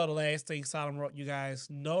also, the last thing Solomon wrote, you guys,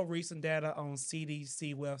 no recent data on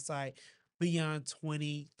CDC website beyond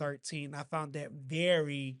 2013. I found that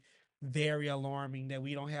very, very alarming that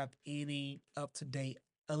we don't have any up to date,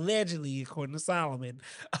 allegedly, according to Solomon,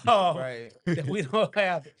 Right. that we don't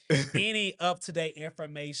have any up to date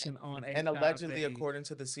information on And allegedly, HIV. according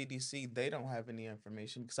to the CDC, they don't have any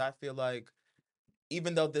information because I feel like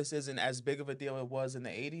even though this isn't as big of a deal it was in the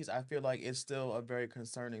 80s, I feel like it's still a very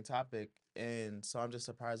concerning topic. And so I'm just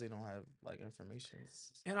surprised they don't have like information.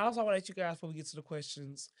 And I also want to let you guys before we get to the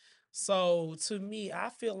questions. So to me, I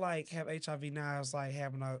feel like have HIV now is like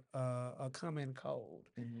having a common cold.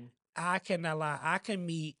 Mm-hmm. I cannot lie. I can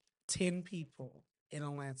meet 10 people in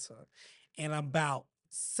Atlanta, and about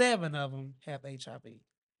 7 of them have HIV.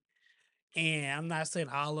 And I'm not saying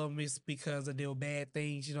all of them is because of their bad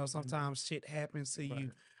things. Sometimes shit happens to you. Right.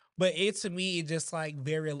 But to me, it just like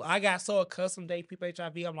I got so accustomed to people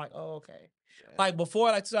HIV. I'm like, oh, okay. Yeah. Like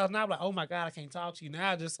before, like 2009, I'm like, oh my God, I can't talk to you.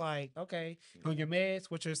 Now, just like, okay, on your meds,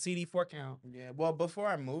 what's your CD4 count? Yeah, well, before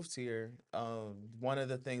I moved here, one of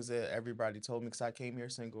the things that everybody told me, because I came here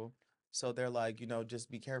single, so they're like, just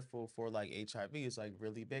be careful for like HIV. It's like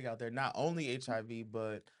really big out there. Not only HIV,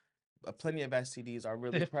 but plenty of STDs are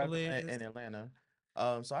really prevalent Syphilis. in Atlanta.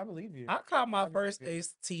 So I believe you. I caught my I believe first you.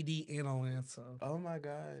 STD in Atlanta. Oh my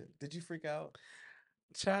God, did you freak out?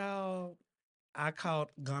 Child, I caught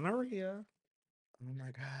gonorrhea Oh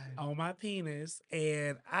my god. on my penis,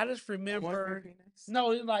 and I just On your remember. penis?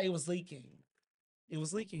 No, it was leaking. It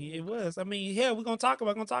was leaking. It was. I mean, yeah, we're gonna talk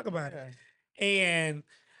about it. Yeah. And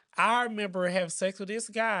I remember having sex with this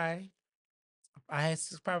guy. I had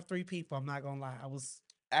probably three people. I'm not gonna lie. I was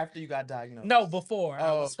After you got diagnosed. no before. I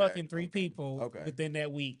Oh, was okay. fucking three people Okay. within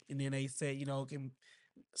that week, and then they said, can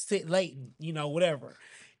sit latent, whatever.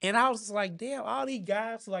 And I was just like, damn, all these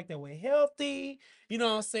guys like they were healthy, you know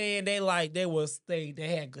what I'm saying? They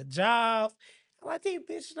had good jobs. I'm like, these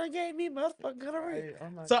bitches done gave me motherfucking gonorrhea. Right. Oh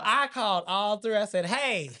my So god. I called all three. I said,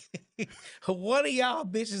 hey, one of y'all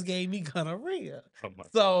bitches gave me gonorrhea. Oh my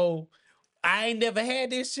So I ain't never had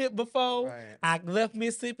this shit before. Right. I left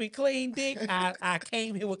Mississippi clean dick. I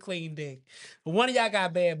came here with clean dick. One of y'all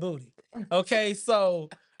got bad booty. Okay, so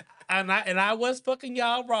and I was fucking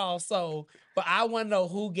y'all raw, so but I want to know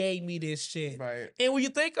who gave me this shit. Right. And when you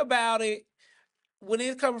think about it, when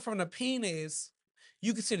it's coming from the penis,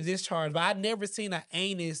 you can see the discharge, but I never seen an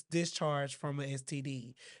anus discharge from an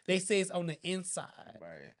STD. They say it's on the inside.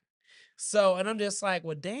 Right. So, and I'm just like,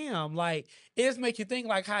 well, damn, like it just make you think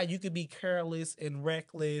like how you could be careless and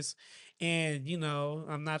reckless. And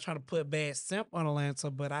I'm not trying to put bad simp on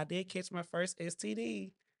Atlanta, but I did catch my first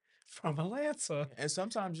STD from Atlanta. And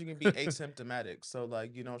sometimes you can be asymptomatic, so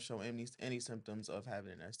like you don't show any symptoms of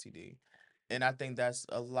having an STD. And I think that's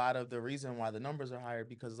a lot of the reason why the numbers are higher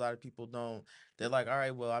because a lot of people don't. They're like, all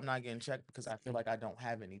right, well, I'm not getting checked because I feel like I don't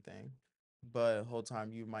have anything, but the whole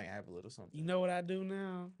time you might have a little something. You know what I do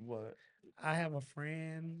now? What? I have a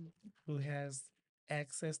friend who has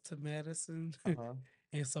access to medicine. Uh-huh.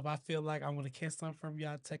 And so if I feel like I want to catch something from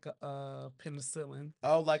y'all, take a penicillin.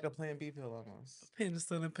 Oh, like a Plan B pill almost.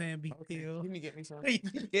 Penicillin pan B Okay. pill. Can you get me some?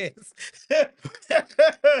 Yes.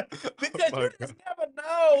 Because my you just never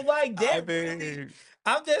know. Like I that really, mean,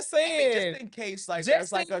 I'm just I mean, saying. just in case, like Just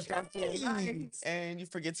there's like in a drunken night case. and you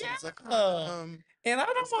forget to use a Yeah. condom. And I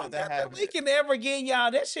don't It's good want to nothing have we it. can ever get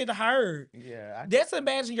y'all. That shit hurt. Yeah, Just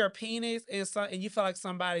imagine your penis and you feel like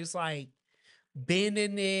somebody's like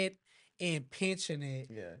bending it and pinching it.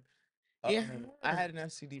 yeah. It I hurt. had an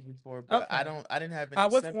STD before, but Okay. I didn't have I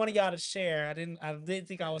any was one of symptoms. y'all to share. I didn't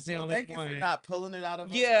think I was the Well, only thank you for one. not pulling it out of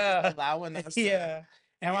us, but Yeah. just allowing us to. Yeah.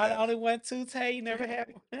 Am I the Yeah. only one too, Tay? You never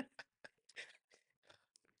had one?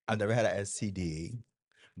 I never had an STD,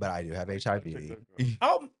 but I do have HIV.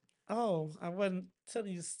 Oh, I wasn't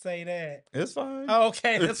telling you to say that. It's fine. Oh,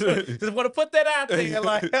 okay, just want to put that out there.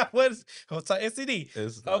 Like I was, STD.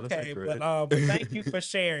 It's not a Okay, secret. but thank you for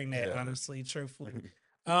sharing that. Yeah. Honestly, truthfully.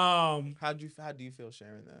 How do you feel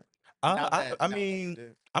sharing that? Now I, that I now that you mean,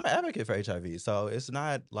 did. I'm an advocate for HIV, so it's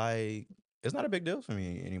not a big deal for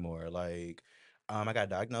me anymore. Like, I got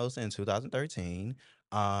diagnosed in 2013,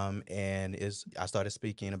 and I started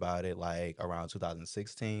speaking about it like around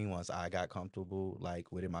 2016 once I got comfortable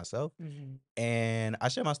like with it myself. Mhm. And I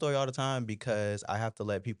share my story all the time because I have to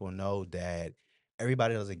let people know that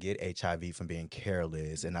everybody doesn't get HIV from being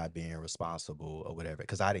careless and not being responsible or whatever,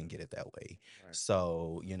 because I didn't get it that way. Right.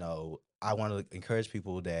 So, I want to encourage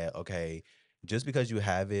people that, okay, just because you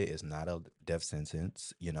have it is not a death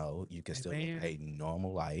sentence. You can still live Amen. a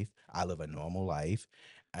normal life. I live a normal life.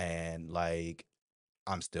 And like,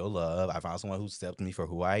 I'm still loved. I found someone who accepts me for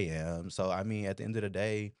who I am. So I mean, at the end of the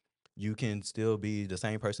day, you can still be the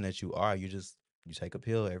same person that you are. You take a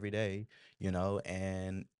pill every day,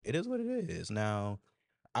 and it is what it is. Now,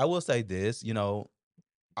 I will say this,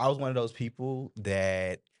 I was one of those people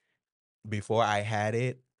that before I had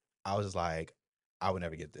it, I was just like, I would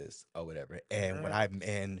never get this or whatever. And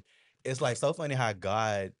and it's like so funny how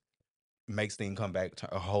God makes things come back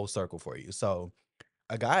to a whole circle for you. So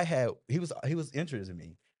a guy he was interested in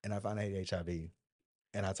me, and I found out he had HIV,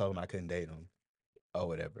 and I told him I couldn't date him or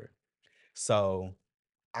whatever. So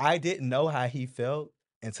I didn't know how he felt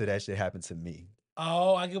until that shit happened to me.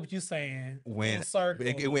 Oh, I get what you're saying. When Full circle.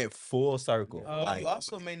 it went full circle, Oh. Well, you like,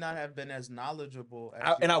 also may not have been as knowledgeable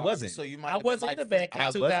as and I are, wasn't. so you might I have been wasn't like either back I in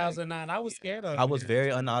wasn't. 2009. I was yeah. scared of I was it. very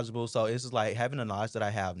unknowledgeable. So it's just like having the knowledge that I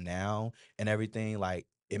have now and everything, like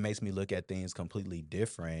it makes me look at things completely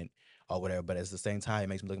different or whatever. But at the same time, it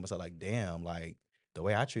makes me look at myself like, damn, like the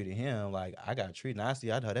way I treated him, like I got treated. And I see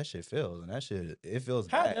how that shit feels. And that shit, it feels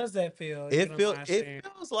How bad. does that feel? If you don't mind It sharing?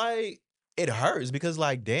 feels like it hurts because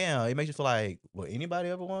like, damn, it makes you feel like, will anybody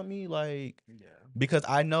ever want me? Like, Yeah. because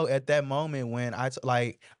I know at that moment when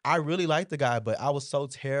like I really liked the guy, but I was so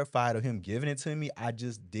terrified of him giving it to me, I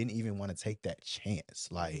just didn't even want to take that chance.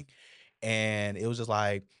 Like, and it was just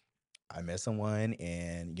like I met someone,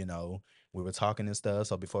 and we were talking and stuff.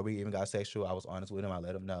 So before we even got sexual, I was honest with him. I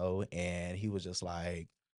let him know, and he was just like,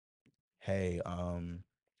 "Hey,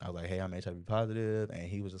 I was like, hey, I'm HIV positive. And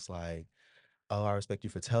he was just like, oh, I respect you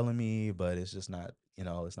for telling me, but it's just not,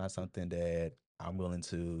 it's not something that I'm willing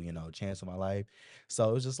to, chance in my life.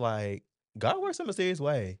 So it's just like, God works in a mysterious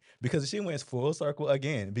way because she went full circle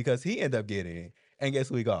again because he ended up getting it. And guess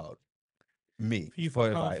who he called? Me You for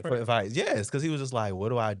for advice. For advice. Yes, because he was just like, what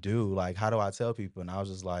do I do? Like, how do I tell people? And I was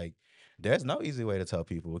just like, there's no easy way to tell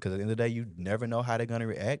people because at the end of the day, you never know how they're gonna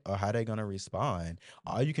react or how they're gonna respond.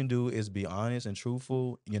 All you can do is be honest and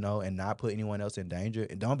truthful, and not put anyone else in danger.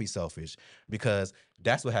 And don't be selfish because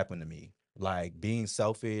that's what happened to me. Like being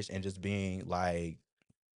selfish and just being like,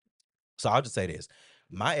 so I'll just say this: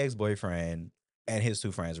 my ex boyfriend and his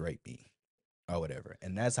two friends raped me or whatever,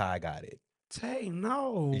 and that's how I got it. Tay,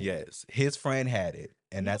 no. Yes, his friend had it,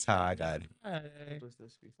 and that's how I got it. Hey. Was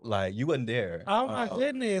this before? Like you wasn't there. Oh my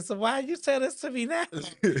goodness. So why you tell this to me now?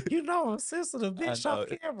 You know I'm sensitive, I bitch, know off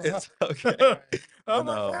camera. it's okay. Oh But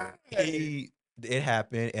my no, God. it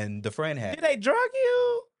happened, and the friend had Did they drug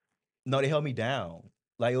you? no. They held me down.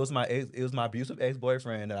 Like it was my abusive ex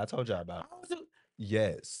boyfriend that I told y'all about. How was it-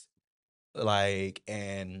 Yes, like,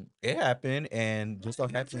 and it happened, and just so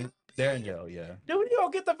happened they're in jail. Yeah. Dude, you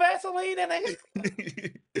don't get the Vaseline and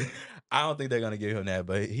they I don't think they're gonna give him that,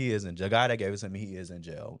 but he is in jail. Guy that gave it to me, he is in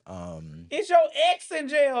jail. It's your ex in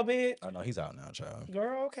jail, bitch. I know he's out now, child.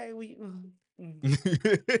 Girl, okay, mm.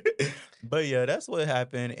 But yeah, that's what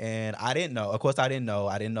happened, and I didn't know. Of course, I didn't know.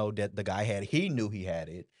 I didn't know that the guy had. He knew he had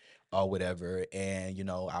it, or whatever. And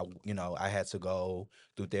I had to go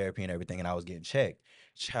through therapy and everything, and I was getting checked.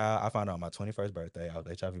 Child, I found out on my 21st birthday I was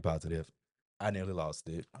HIV positive. I nearly lost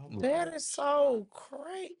it. Oh my That gosh. is so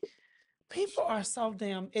crazy. People are so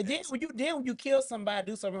damn. And then when you kill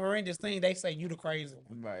somebody, do some horrendous thing, they say you the crazy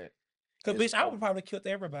one. Right. Cause It's bitch, I would probably killed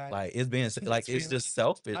everybody. like it's being like it's just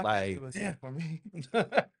selfish. I Like, it was yeah. For me.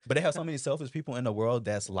 but they have so many selfish people in the world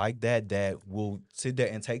that's like that will sit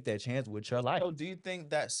there and take that chance with your life. So do you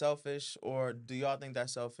think that's selfish, or do y'all think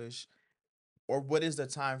that's selfish? Or what is the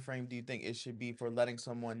time frame do you think it should be for letting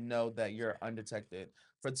someone know that you're undetected?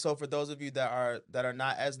 For those of you that are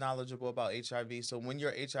not as knowledgeable about HIV, so when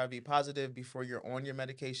you're HIV positive before you're on your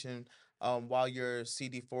medication, while your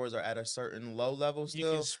CD4s are at a certain low level You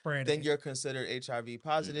can still, spread then it. you're considered HIV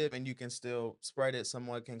positive and you can still spread it.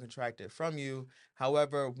 Someone can contract it from you.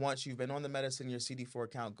 However, once you've been on the medicine, your CD4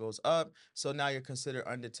 count goes up, so now you're considered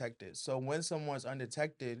undetected. So when someone's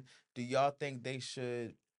undetected, do y'all think they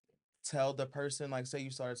should tell the person, like say you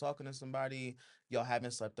started talking to somebody, y'all haven't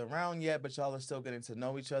slept around yet, but y'all are still getting to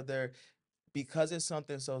know each other because it's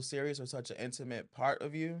something so serious or such an intimate part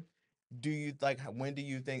of you? Do you like when do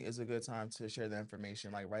you think is a good time to share the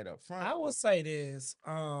information, like right up front? I will say this.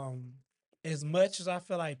 As much as I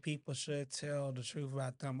feel like people should tell the truth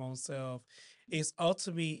about their own self, it's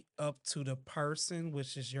ultimately up to the person,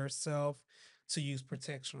 which is yourself, to use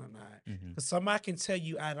protection or not. Mhm. Because somebody can tell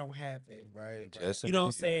you I don't have it. Right, Yes, You know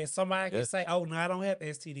what I'm indeed. saying? Somebody can Yes. say, "Oh no, I don't have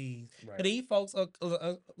STDs." But right, these folks,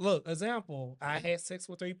 look, example. I had sex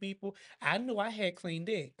with 3 people. I knew I had clean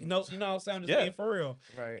dick. You know what I'm saying? I'm just Yeah. being for real.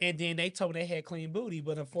 right. And then they told me they had clean booty,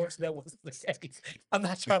 but unfortunately that wasn't the case. I'm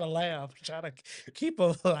not trying to laugh. I'm trying to keep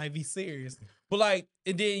a like be serious. But like,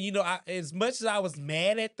 and then as much as I was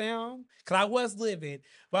mad at them, cause I was living,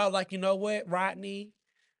 but I was like, you know what, Rodney,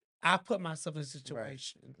 I put myself in a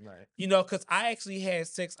situation. Right. Cause I actually had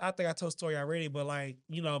sex. I think I told the story already, but like,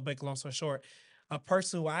 make a long story short, a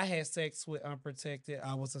person who I had sex with unprotected,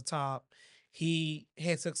 I was a top. He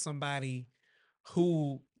had sex with somebody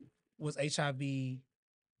who was HIV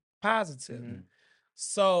positive. Mhm.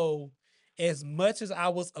 So as much as I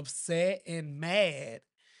was upset and mad,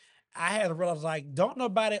 I had to realize like, don't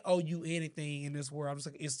nobody owe you anything in this world. I'm just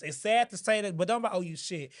like, it's sad to say that, but don't nobody owe you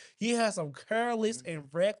shit. You have some careless and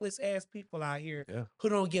reckless ass people out here Yeah. who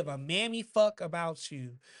don't give a mammy fuck about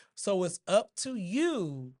you. So it's up to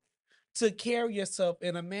you to carry yourself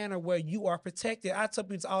in a manner where you are protected. I tell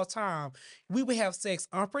people all the time, we would have sex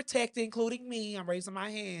unprotected, including me. I'm raising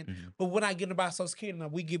my hand. Mhm. But when I get about Social Security,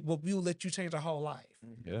 number, we will let you change our whole life.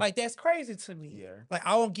 Yeah. Like that's crazy to me. Yeah. Like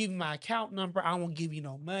I won't give you my account number. I won't give you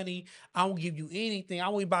no money. I won't give you anything. I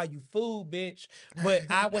won't buy you food, bitch.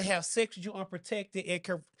 But I would have sex with you unprotected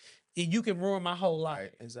and you can ruin my whole life.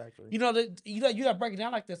 Right, exactly. You know that you gotta break it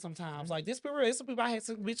down like that sometimes. Like this people, some people I had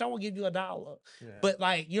sex, bitch. I won't give you $1. Yeah. But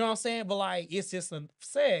like, you know what I'm saying? But like, it's just a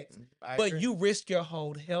sex. I But agree. you risk your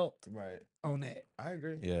whole health Right. on that. I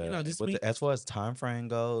agree. Yeah. Just But me. as far as time frame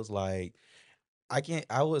goes, like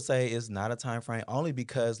I would say it's not a time frame only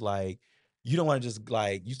because like you don't want to just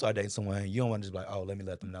like you start dating someone, you don't want to just be like, oh, let me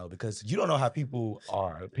let them know because you don't know how people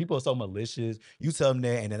are. People are so malicious. You tell them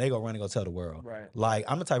that, and then they go run and go tell the world. Right. Like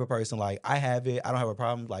I'm the type of person like I have it. I don't have a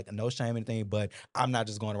problem. Like no shame or anything, but I'm not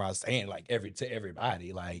just going around saying like to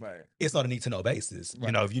everybody. Like Right. it's on a need to know basis. You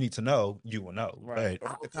Right. know, if you need to know, you will know. Right. But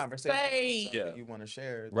Or the would conversation say- something Yeah. you want to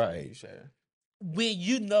share, then Right. you share. when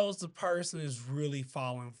you know the person is really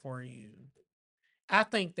falling for you. I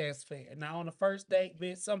think that's fair. Now on the first date,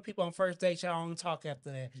 bitch, some people on first date y'all don't talk after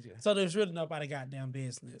that. Yeah. So there's really nobody goddamn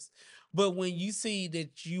business. But when you see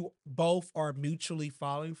that you both are mutually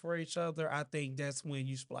falling for each other, I think that's when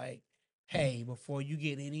you like, hey, before you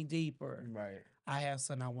get any deeper, Right. I have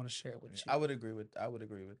something I want to share with you. I would agree with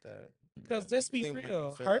that. Because let's be Usually when you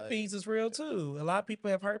real, feel like- herpes is real too. A lot of people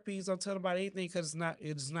have herpes, don't tell about anything because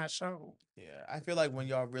it's not shown. Yeah, I feel like when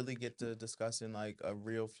y'all really get to discussing like a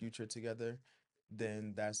real future together,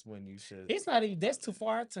 then that's when you should. It's not even that's too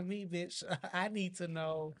far to me, bitch. I need to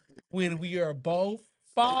know when we are both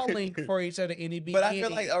falling for each other in the beginning. But I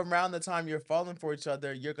feel like around the time you're falling for each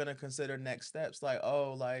other, you're gonna consider next steps. Like,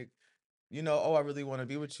 oh, like, oh, I really want to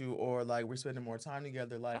be with you, or like we're spending more time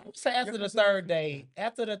together. Like, I would say after you're the considering third date.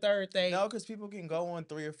 After the third date. no, because people can go on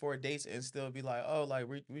 3 or 4 dates and still be like, oh, like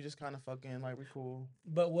we just kind of fucking like we cool.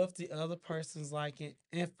 But what if the other person's like it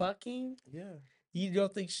and fucking? Yeah. You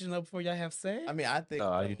don't think you should know before y'all have sex? I mean, I think No,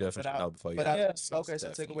 so, you definitely should know before you But have I, sex. okay, so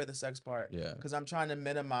take Definitely. away the sex part. Yeah. Because I'm trying to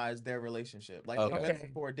minimize their relationship. Like they Okay. went on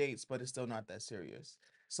 4 dates, but it's still not that serious.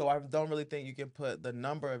 So I don't really think you can put the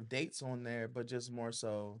number of dates on there, but just more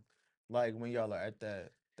so, like when y'all are at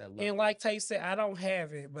that level. And like Tay said, I don't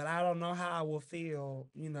have it, but I don't know how I will feel,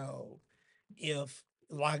 if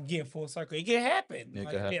like get full circle. It can happen. It Like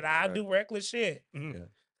can happen, shit, I right. do reckless shit. Yeah.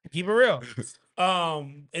 Keep it real.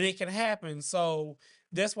 And it can happen. So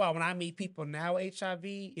that's why when I meet people now, HIV,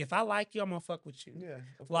 if I like you, I'm gonna fuck with you. Yeah,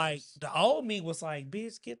 of Like course. the old me was like,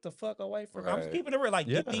 bitch, get the fuck away from me. I'm Right. keeping it real, like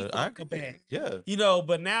Yeah, get the I fuck agree. back. Yeah.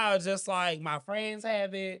 But now it's just like my friends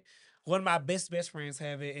have it. One of my best friends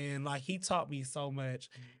have it, and like he taught me so much.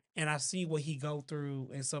 And I see what he go through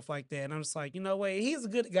and stuff like that. And I'm just like, you know what? He's a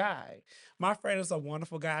good guy. My friend is a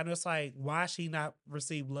wonderful guy. And it's like, why she not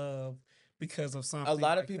receive love because of something? A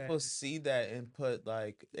lot of like people that? see that and put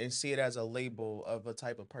like and see it as a label of a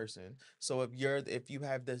type of person. So if you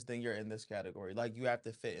have this, then you're in this category. Like you have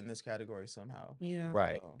to fit in this category somehow. Yeah.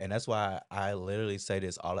 Right. So, And that's why I literally say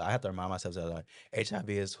this all I have to remind myself that like HIV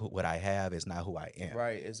is what I have, it's not who I am.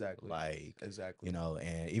 right, exactly. Like, Exactly.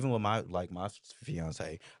 and even with my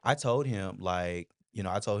fiance, I told him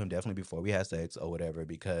I told him definitely before we had sex or whatever,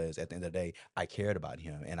 because at the end of the day, I cared about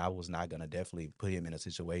him and I was not gonna definitely put him in a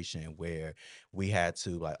situation where we had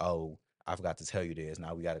to like, oh, I forgot to tell you this.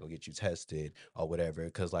 Now we got to go get you tested or whatever.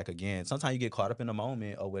 Because like again, sometimes you get caught up in the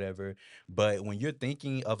moment or whatever. But when you're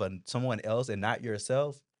thinking of someone else and not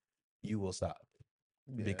yourself, you will stop.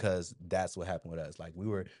 Yeah. Because that's what happened with us. Like we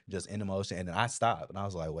were just in emotion, and then I stopped, and I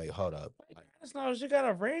was like, "Wait, hold up." I just noticed you got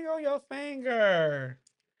a ring on your finger.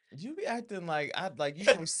 You be acting like you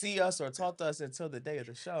don't see us or talk to us until the day of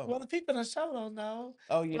the show. Well, the people in the show don't know.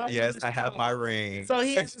 Oh yeah. Well, Yes, I have my ring. So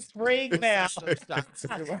he has his ring now. So shots.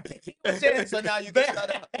 You're right. He was just- So now you can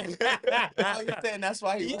shut up. Oh, you're saying that's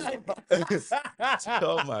why he was.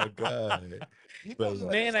 Oh my god! You But know,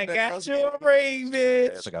 Man, I that got girls you get- a ring,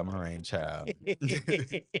 yes, bitch. I got my ring, child.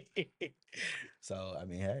 So I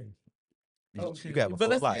mean, hey, you got a But full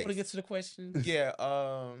let's life. get to the question. Yeah.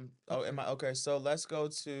 Oh, am I okay? So let's go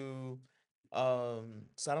to.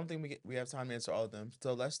 So I don't think we have time to answer all of them.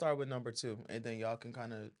 So let's start with number 2, and then y'all can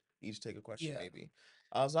kind of each take a question, Yeah. maybe.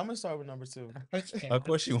 So I'm gonna start with number 2. Okay. Of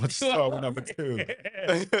course, you want to start with number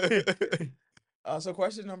 2. So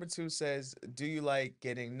question number 2 says, "Do you like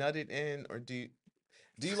getting nutted in, or do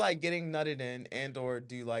you like getting nutted in, and or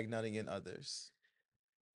do you like nutting in others?"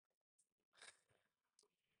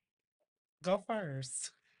 Go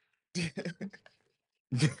first.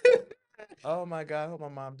 Oh my God! I hope my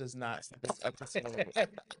mom does not see this episode.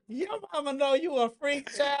 Your mama know you a freak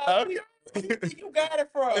child. Okay. Where you think you got it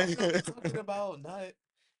from? Talking about nut.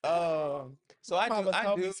 So Mama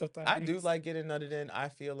told me some I do things. like getting nutted in. I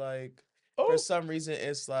feel like for Oh, some reason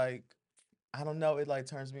it's like I don't know. It like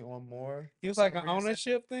turns me on more. it was for like some an reason.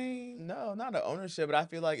 ownership thing. No, not an ownership, but I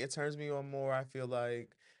feel like it turns me on more. I feel like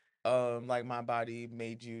my body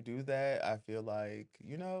made you do that. I feel like,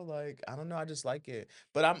 like I don't know, I just like it.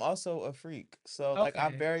 But I'm also a freak. So like I'm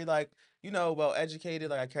Okay. very like, well educated,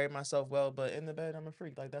 like I carry myself well, but in the bed I'm a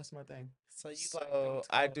freak. Like that's my thing. So you So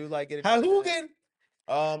I do like getting Hadouken?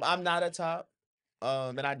 I'm not a top.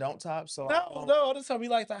 And I don't top, so I No, don't- no, this time you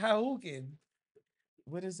like the Hadouken.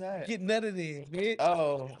 What is that? Get nutted in, bitch.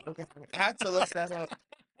 Oh, okay. I have to look that up.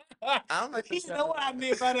 don't like the You know what I sound.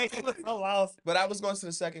 meant by that? You look so lost. But I was going to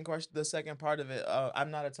the second question, the second part of it.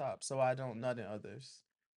 I'm not a top, so I don't nut in others.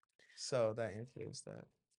 So that answers that.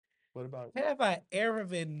 What about you? Have I ever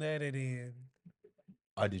been nutted in?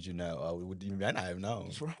 Or did you know? Oh, you may not have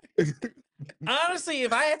known. Right. Honestly,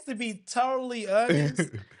 if I have to be totally honest,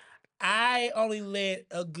 I only let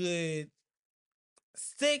a good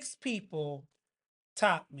 6 people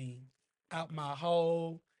top me out my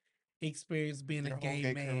whole experience being a Your whole gay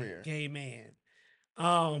gay man. career. Gay man.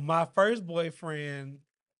 My first boyfriend,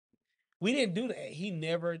 we didn't do that. He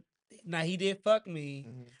never. Now he did fuck me,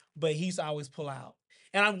 Mhm. but he used to always pull out.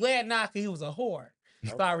 And I'm glad not because he was a whore.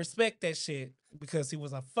 So I Okay. respect that shit because he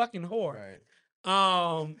was a fucking whore. Right.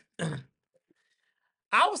 Um,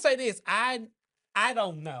 I would say this. I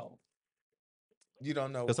don't know. You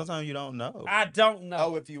don't know. Because sometimes you don't know. I don't know.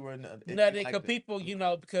 Oh, if you were if you Nothing liked because it. people,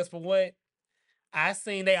 because for what I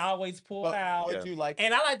seen, they always pull But out. would you like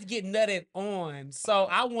And it? I like to get nutted on. So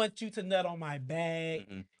Okay. I want you to nut on my back.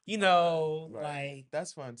 Mm-mm. Right. Like,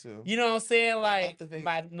 That's fun too. you know what I'm saying? Like, to think-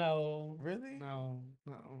 no. Really? No.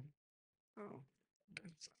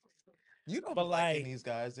 You don't But be liking like, these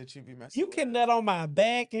guys that you be messing you with. can nut on my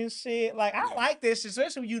back and shit. Like, I Yeah. like this shit,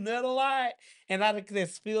 especially when you nut a lot and I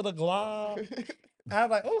just spill the glob. I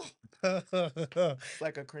was like, oh. It's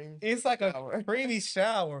like a cream. It's like shower. a creamy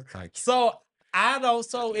shower. Like, So I don't.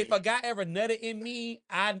 So if a guy ever nutted in me,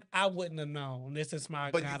 I wouldn't have known. This is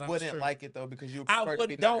my But you God. wouldn't like it though because you I prefer to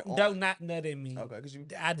be would nutted on. don't not nut in me. Okay, because you.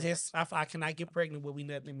 I cannot get pregnant with we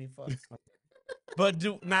nutting in me. Fuck. But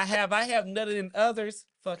do not have I have nutted in others?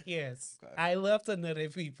 Fuck yes. Okay. I love to nut in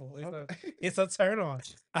people. Okay. It's a turn on.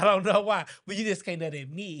 I don't know why, but you just can't nut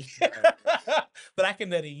in me. Right. But I can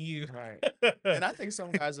nut in you. Right. And I think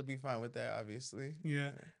some guys would be fine with that, obviously.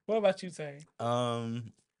 Yeah. What about you, Tay?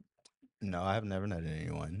 No, I've never nutted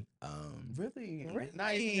anyone. Really? Really?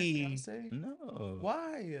 Not even your fiance? No.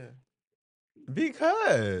 Why? Oh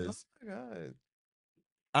Because my god.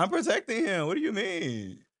 I'm protecting him. What do you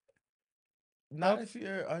mean? Not Okay. if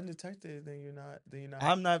you're undetected, then you're not. Then you're not.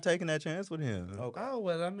 I'm not taking that chance with him. Okay. Oh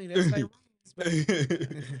well, I mean that's like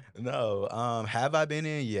No. Have I been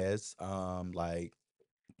in? Yes. Like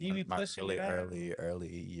you be my pushing it out. early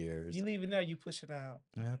years. You leave it there, you push it out.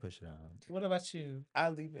 Yeah, I push it out. What about you? I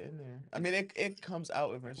leave it in there. I mean, it comes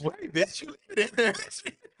out eventually. Wait, bitch, you leave it in there.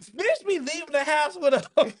 Bitch be leaving the house with a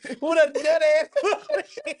nut ass.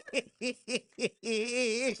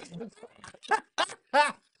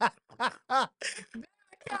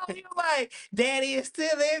 You like, daddy is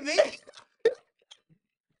still in me.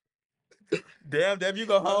 Damn, Deb, you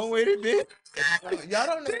go home with it, bitch. Y'all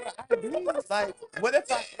don't know what I do. Like, what if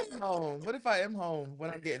I am home? What if I am home when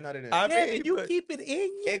I'm getting nutted in? I Damn, mean, you keep it in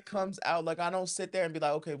you. It comes out like I don't sit there and be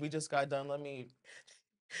like, okay, we just got done. Let me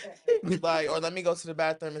like, or let me go to the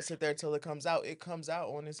bathroom and sit there till it comes out. It comes out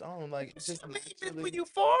on its own. Like it's just When naturally. you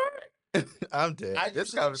fart? I'm dead. I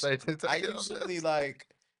This usually, conversation. I usually like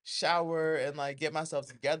shower and like get myself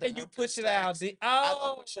together. And you push it out. I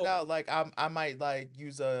don't push it out. Like I might like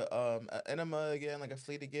use a enema again, like a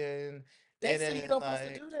fleet again. They and say then you don't supposed to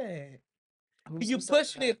like do that. who You said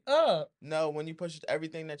pushing that? it up. No, when you push it,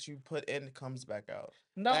 everything that you put in comes back out.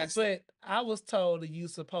 No, That's- but I was told that you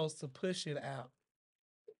supposed to push it out.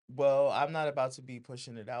 Well, I'm not about to be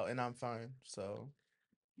pushing it out, and I'm fine. So,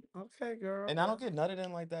 Okay, girl. and I don't get nutted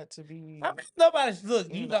in like that to be. I mean, nobody's look.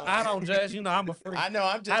 You You know, know. I don't judge. You know, I'm a freak. I know.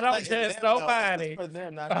 I'm just. I don't letting judge them know. nobody. For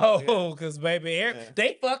them, not Oh, because baby, Yeah.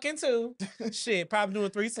 they fucking too. Shit, probably doing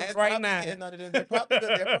threesomes And right probably now. getting nutted in.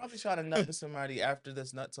 They're probably trying to nut to somebody after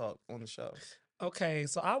this nut talk on the show. Okay,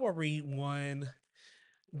 so I will read one.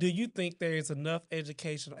 Do you think there is enough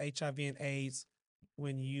education on HIV and AIDS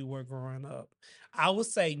when you were growing up? I would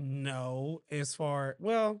say no. As far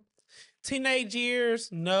teenage years,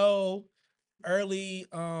 no. Early,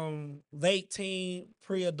 late teen,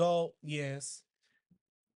 pre-adult, yes.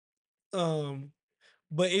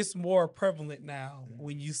 But it's more prevalent now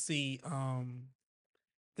when you see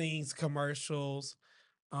things, commercials,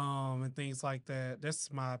 and things like that.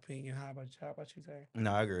 That's my opinion. How about you, Tay?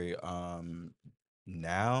 No, I agree.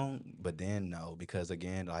 Now, but then no, because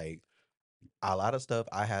again, like a lot of stuff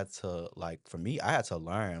I had to like for me, I had to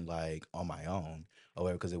learn like on my own or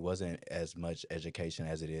whatever because it wasn't as much education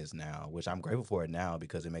as it is now, which I'm grateful for it now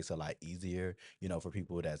because it makes it a lot easier, for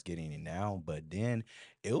people that's getting it now. But then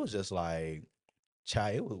it was just like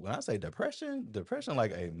child, it was, when I say depression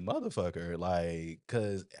like a motherfucker, like,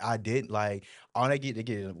 cause I did like all they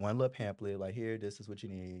get one little pamphlet, like here, this is what you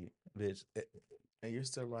need, bitch. And you're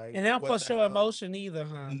still like. And they don't what supposed to the show hell? emotion either,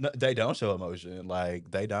 huh? They don't show emotion,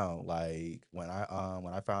 like they don't. Like when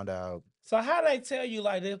I found out, So how they tell you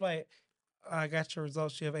like this? Like I got your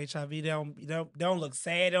results. You have HIV. They don't look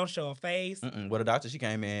sad. They don't show a face. Mm-mm. Well, the doctor, she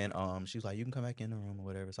came in. She was like, "You can come back in the room or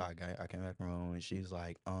whatever." So I came back in the room, and she's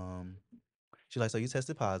like, "So you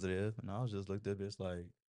tested positive?" And I was just looked at this like,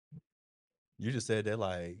 "You just said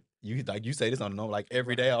that you say this on a normal like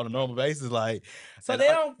every day Right. on a normal basis like." So And they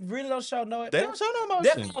don't really don't show no. they don't show no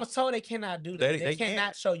That's emotion. what I was told. They cannot do that. They They they can't.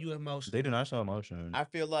 cannot show you emotion. They do not show emotion. I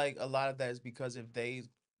feel like a lot of that is because if they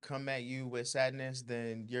come at you with sadness,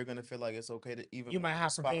 then you're gonna feel like it's okay to even You might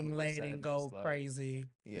respond with hyperventilate and sadness. go Like, crazy.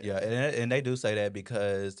 yeah, Yeah, and they do say that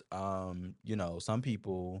because some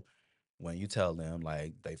people when you tell them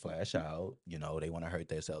like they flash out, they want to hurt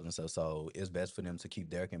themselves and stuff. So it's best for them to keep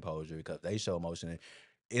their composure because they show emotion.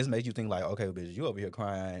 It makes you think like, okay, bitch, you over here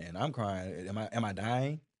crying and I'm crying. Am I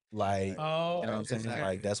dying? Like, right, Oh, you know what I'm right, saying? okay. Like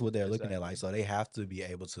exactly, that's what they're looking at. exactly. Like, so they have to be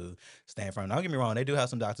able to stand firm. Don't get me wrong, they do have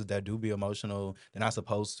some doctors that do be emotional. They're not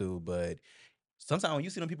supposed to, but sometimes when you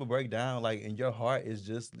see them people break down, like, and your heart is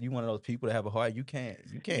just you one of those people that have a heart, you can't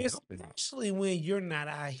help it. Especially when you're not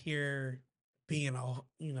out here being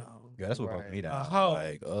Yeah, that's what broke Right. me a down. hoe.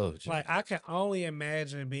 Like, oh, Like I can only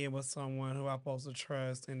imagine being with someone who I'm supposed to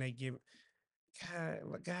trust, and they give God,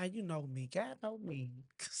 like, God, you know me. God know me.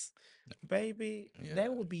 'Cause, baby, yeah. they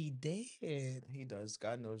will be dead. He does.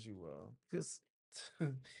 God knows you will. Cause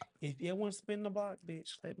if you want to spin the block,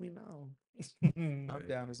 bitch, let me know. I'm Right.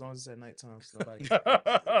 down as long as it's at nighttime, so nobody.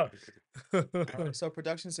 All right. So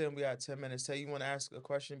production said we got 10 minutes. Say you want to ask a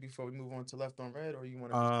question before we move on to left on red, or you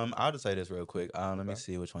want to just move on? I'll just say this real quick. Let me Okay.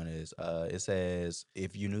 see which one it is. It says,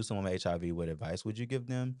 if you knew someone with HIV, what advice would you give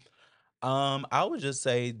them? I would just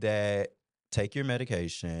say that take your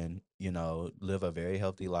medication, live a very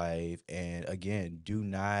healthy life, and again, do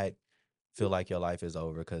not feel like your life is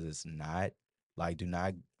over because it's not. Like, do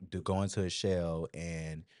not go into a shell,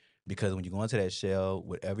 and because when you go into that shell,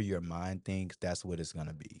 whatever your mind thinks, that's what it's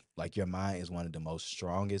gonna be. Like, your mind is one of the most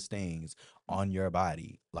strongest things on your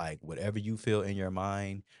body. Like, whatever you feel in your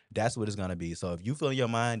mind, that's what it's gonna be. So if you feel in your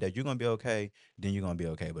mind that you're gonna be okay, then you're gonna be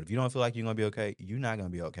okay. But if you don't feel like you're gonna be okay, you're not gonna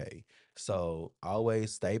be okay. So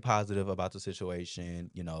always stay positive about the situation.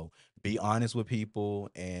 Be honest with people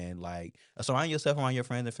and like surround yourself around your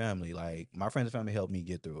friends and family. Like my friends and family helped me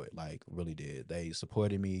get through it. Like really did. They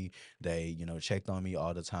supported me. They checked on me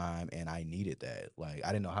all the time, and I needed that. Like I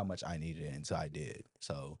didn't know how much I needed it until I did.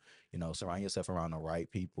 So surround yourself around the right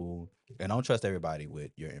people, and don't trust everybody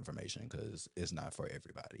with your information because it's not for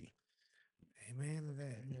everybody. Amen to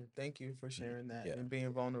that. Yeah, thank you for sharing that Yeah. and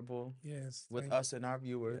being vulnerable Yes, with thank us and our Yeah.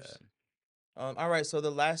 viewers. All right, so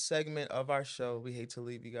the last segment of our show, we hate to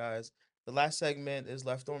leave you guys. The last segment is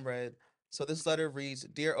Left on Red. So this letter reads,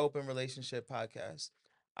 Dear Open Relationship Podcast,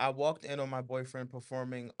 I walked in on my boyfriend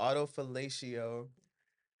performing autofellatio,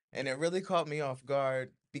 and it really caught me off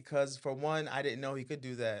guard because, for one, I didn't know he could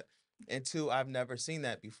do that. And two, I've never seen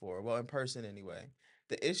that before. Well, in person anyway.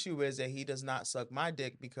 The issue is that he does not suck my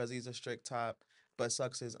dick because he's a strict top, but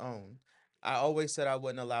sucks his own. I always said I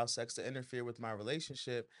wouldn't allow sex to interfere with my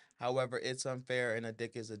relationship. However, it's unfair and a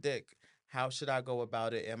dick is a dick. How should I go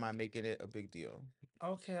about it? Am I making it a big deal?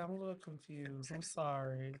 Okay, I'm a little confused. I'm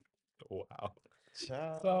sorry. Wow. So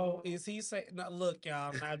Child, is he saying, no, look,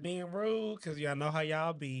 y'all, I'm not being rude because y'all know how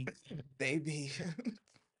y'all be. baby.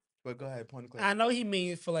 But go ahead, point of I know clarification. he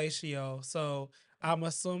means fellatio. So I'm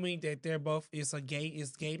assuming that they're both, it's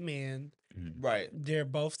gay men. Mhm. Right. They're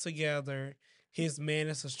both together. His man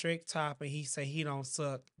is a strict top and he say he don't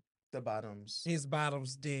suck The bottoms. his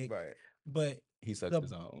bottom's dick, Right. but He sucks the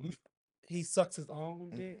his own. he sucks his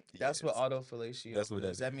own Mm, dick. That's what Yes. autofellatio That's what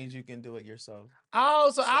that is. That means. means you can do it yourself.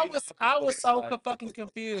 Oh, so So I you know was how I people was be so like, fucking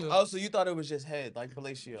confused. oh, so you thought it was just head, like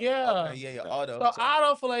fellatio. Okay, Yeah. yeah, yeah, No. auto. So So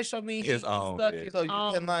auto fellatio mean His he can own suck dick. his so you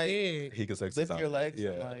can own like dick. He can suck his lift own your dick. legs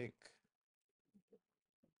and Yeah. like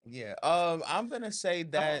yeah. I'm gonna say Oh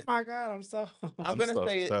that my god, I'm so I'm I'm gonna so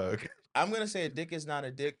say stuck. I'm gonna say a dick is not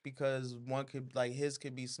a dick because one could like his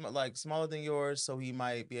could be like smaller than yours, so he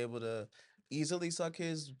might be able to easily suck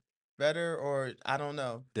his better, or I don't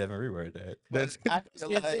know. Devin, reword that. But That's I feel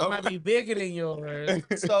his dick like oh. might be bigger than yours.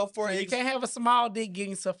 so So for you can't have a small dick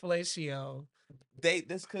getting some fellatio.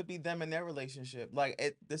 this could be them in their relationship.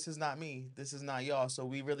 Like this is not me. This is not y'all. So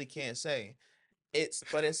we really can't say.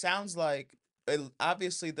 But it sounds like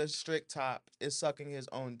obviously the strict top is sucking his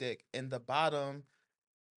own dick and the bottom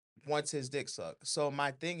wants his dick sucked. So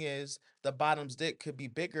my thing is the bottom's dick could be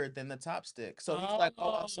bigger than the top's dick. So he's like,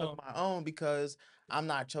 "Oh, I'll suck Oh, my own because I'm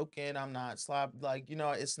not choking, I'm not slob like,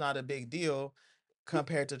 it's not a big deal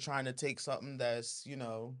compared to trying to take something that's,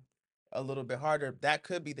 a little bit harder." That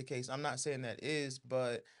could be the case. I'm not saying that is,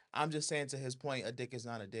 but I'm just saying to his point, a dick is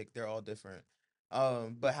not a dick. They're all different.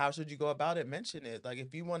 But how should you go about it? Mention it. Like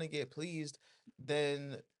if you want to get pleased,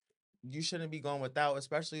 then you shouldn't be going without.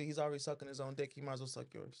 Especially he's already sucking his own dick. You might as well suck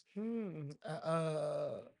yours.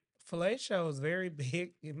 Fellatio is very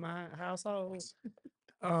big in my household.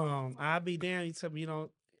 I'll be down. You tell me you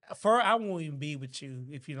don't. I won't even be with you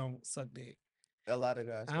if you don't suck dick. A lot of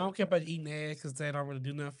guys. I don't care about eating ass because they don't really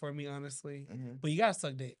do nothing for me, honestly. Mm-hmm. But you gotta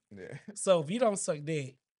suck dick. Yeah. So if you don't suck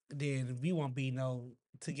dick, then we won't be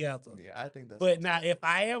together. Yeah, I think that's. But now, if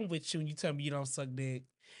I am with you and you tell me you don't suck dick,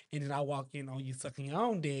 and then I walk in on you sucking your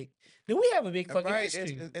own dick, then we have a big fucking right,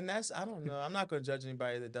 issue. and that's I don't know. I'm not gonna judge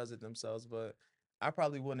anybody that does it themselves, but I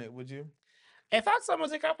probably wouldn't. Would you? If I suck my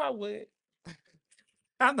dick, I probably would.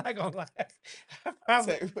 I'm not gonna lie. I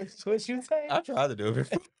probably, Say what you say? I tried to do it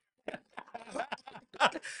before.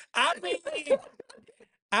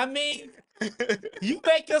 I mean, you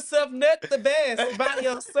make yourself nut the best by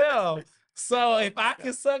yourself. So if I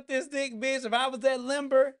can suck this dick, bitch, if I was that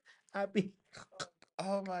limber, I'd be.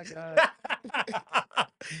 Oh my god.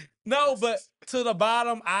 No, but to the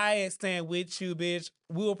bottom, I stand with you, bitch.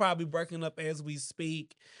 We will probably be breaking up as we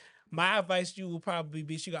speak. My advice to you will probably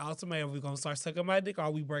be, you got ultimatum. We're gonna start sucking my dick, or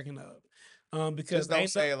are we breaking up? Because Just don't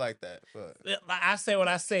say it like that. But I say what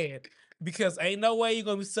I said. Because ain't no way you're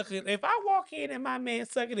gonna be sucking. If I walk in and my man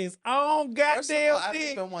sucking his own first of all, goddamn I don't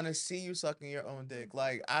dick, even want to see you sucking your own dick.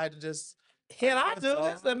 Like I just. hell, I that's do. all.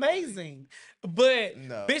 It's amazing. But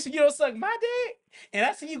No. bitch, you don't suck my dick, and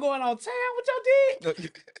I see you going on town with your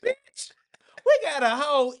dick, bitch. We got a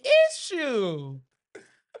whole issue.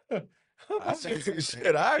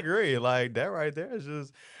 Shit, I agree. Like that right there is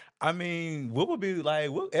just. I mean, what would be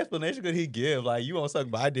like? What explanation could he give? Like, you won't suck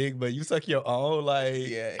my dick, but you suck your own. Like,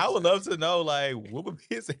 Yeah, I would love to know. Like, what would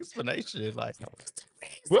be his explanation? Like,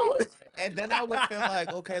 what would- And then I would feel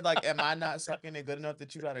like, okay, like, am I not sucking it good enough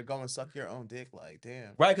that you gotta go and suck your own dick? Like,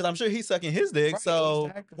 damn. right? Because I'm sure he's sucking his dick, Right, so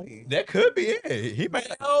exactly. that could be it. He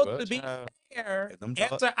might. Well, to be fair, them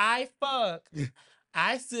dog- after I fuck,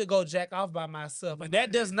 I still go jack off by myself, and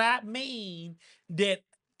that does not mean that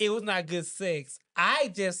it was not good sex.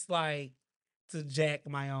 I just like to jack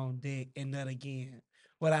my own dick and nut again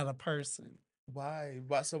without a person. Why?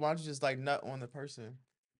 Why? So why don't you just like nut on the person?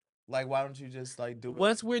 Like, why don't you just like do it?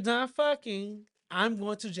 Once we're done fucking, I'm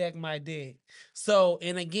going to jack my dick. So,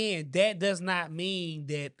 and again, that does not mean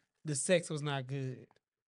that the sex was not good.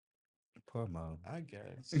 Poor mom. I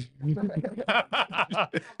guess.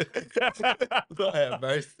 Lord have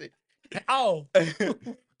mercy. Oh,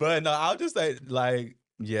 But no, I'll just say, like,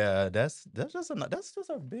 yeah, that's just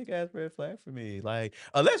a big ass red flag for me. Like,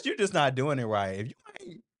 unless you're just not doing it right. If you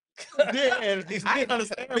ain't, then I ain't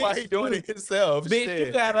understand why he doing it himself. bitch, Shit.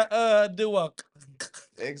 you gotta do a.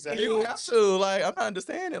 Exactly. You have to, like, I'm not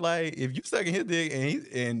understanding. Like, if you sucking his dick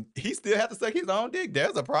and he still have to suck his own dick,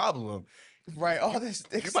 there's a problem. Right. All this.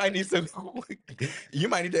 You might need to. You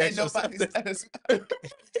might need to ask Ain't yourself. nobody satisfied.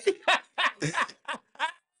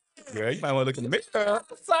 Girl, you might want to look in the mirror.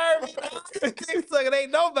 Sorry, dick sucking ain't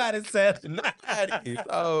nobody said. Nobody.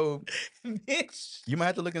 So Bitch, you might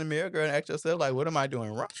have to look in the mirror, girl, and ask yourself, like, what am I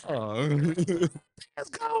doing wrong? let's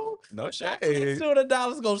go. No shade.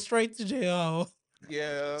 $200 go straight to jail.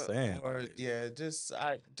 Yeah. Saying. Or yeah, just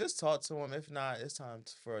talk to him. If not, it's time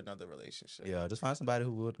for another relationship. Yeah, just find somebody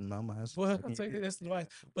who would know my Well, I'll take that's advice.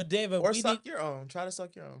 But David, Or we suck need. your own. Try to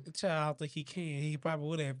suck your own. Child, I don't think he can. He probably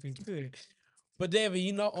would have if he could. But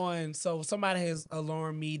David, so somebody has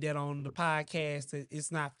alarmed me that on the podcast that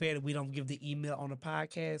it's not fair that we don't give the email on the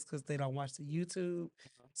podcast because they don't watch the YouTube.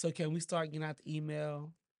 So can we start getting out the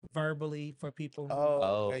email verbally for people?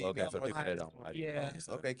 Oh, you okay, got for more people that than don't one. watch. Yeah.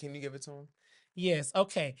 Okay, can you give it to him? Yes.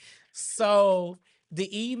 Okay. So the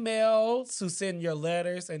email to send your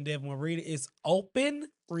letters and then we'll read it is open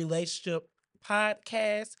relationship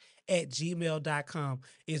podcast at gmail.com.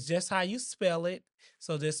 It's just how you spell it.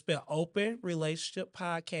 So just spell open relationship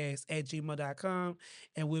podcast at gmail.com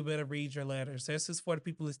and we better read your letters. This is for the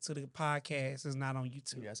people listening to the podcast. It's not on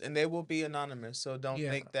YouTube. Yes, and they will be anonymous. So don't Yeah.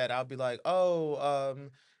 think that I'll be like,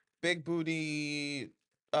 big booty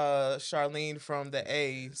Charlene from the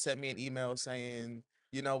A sent me an email saying,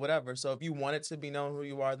 whatever. So if you want it to be known who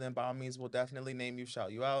you are, then by all means we'll definitely name you,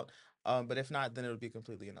 shout you out. But if not, then it'll be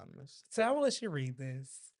completely anonymous. So I will let you read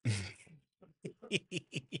this.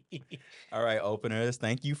 All right, openers,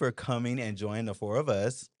 thank you for coming and joining the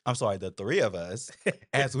the three of us,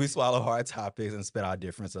 as we swallow hard topics and spit our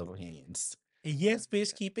difference of opinions. Yes,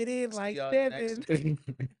 bitch, keep it in See like y'all Devin.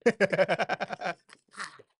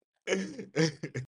 next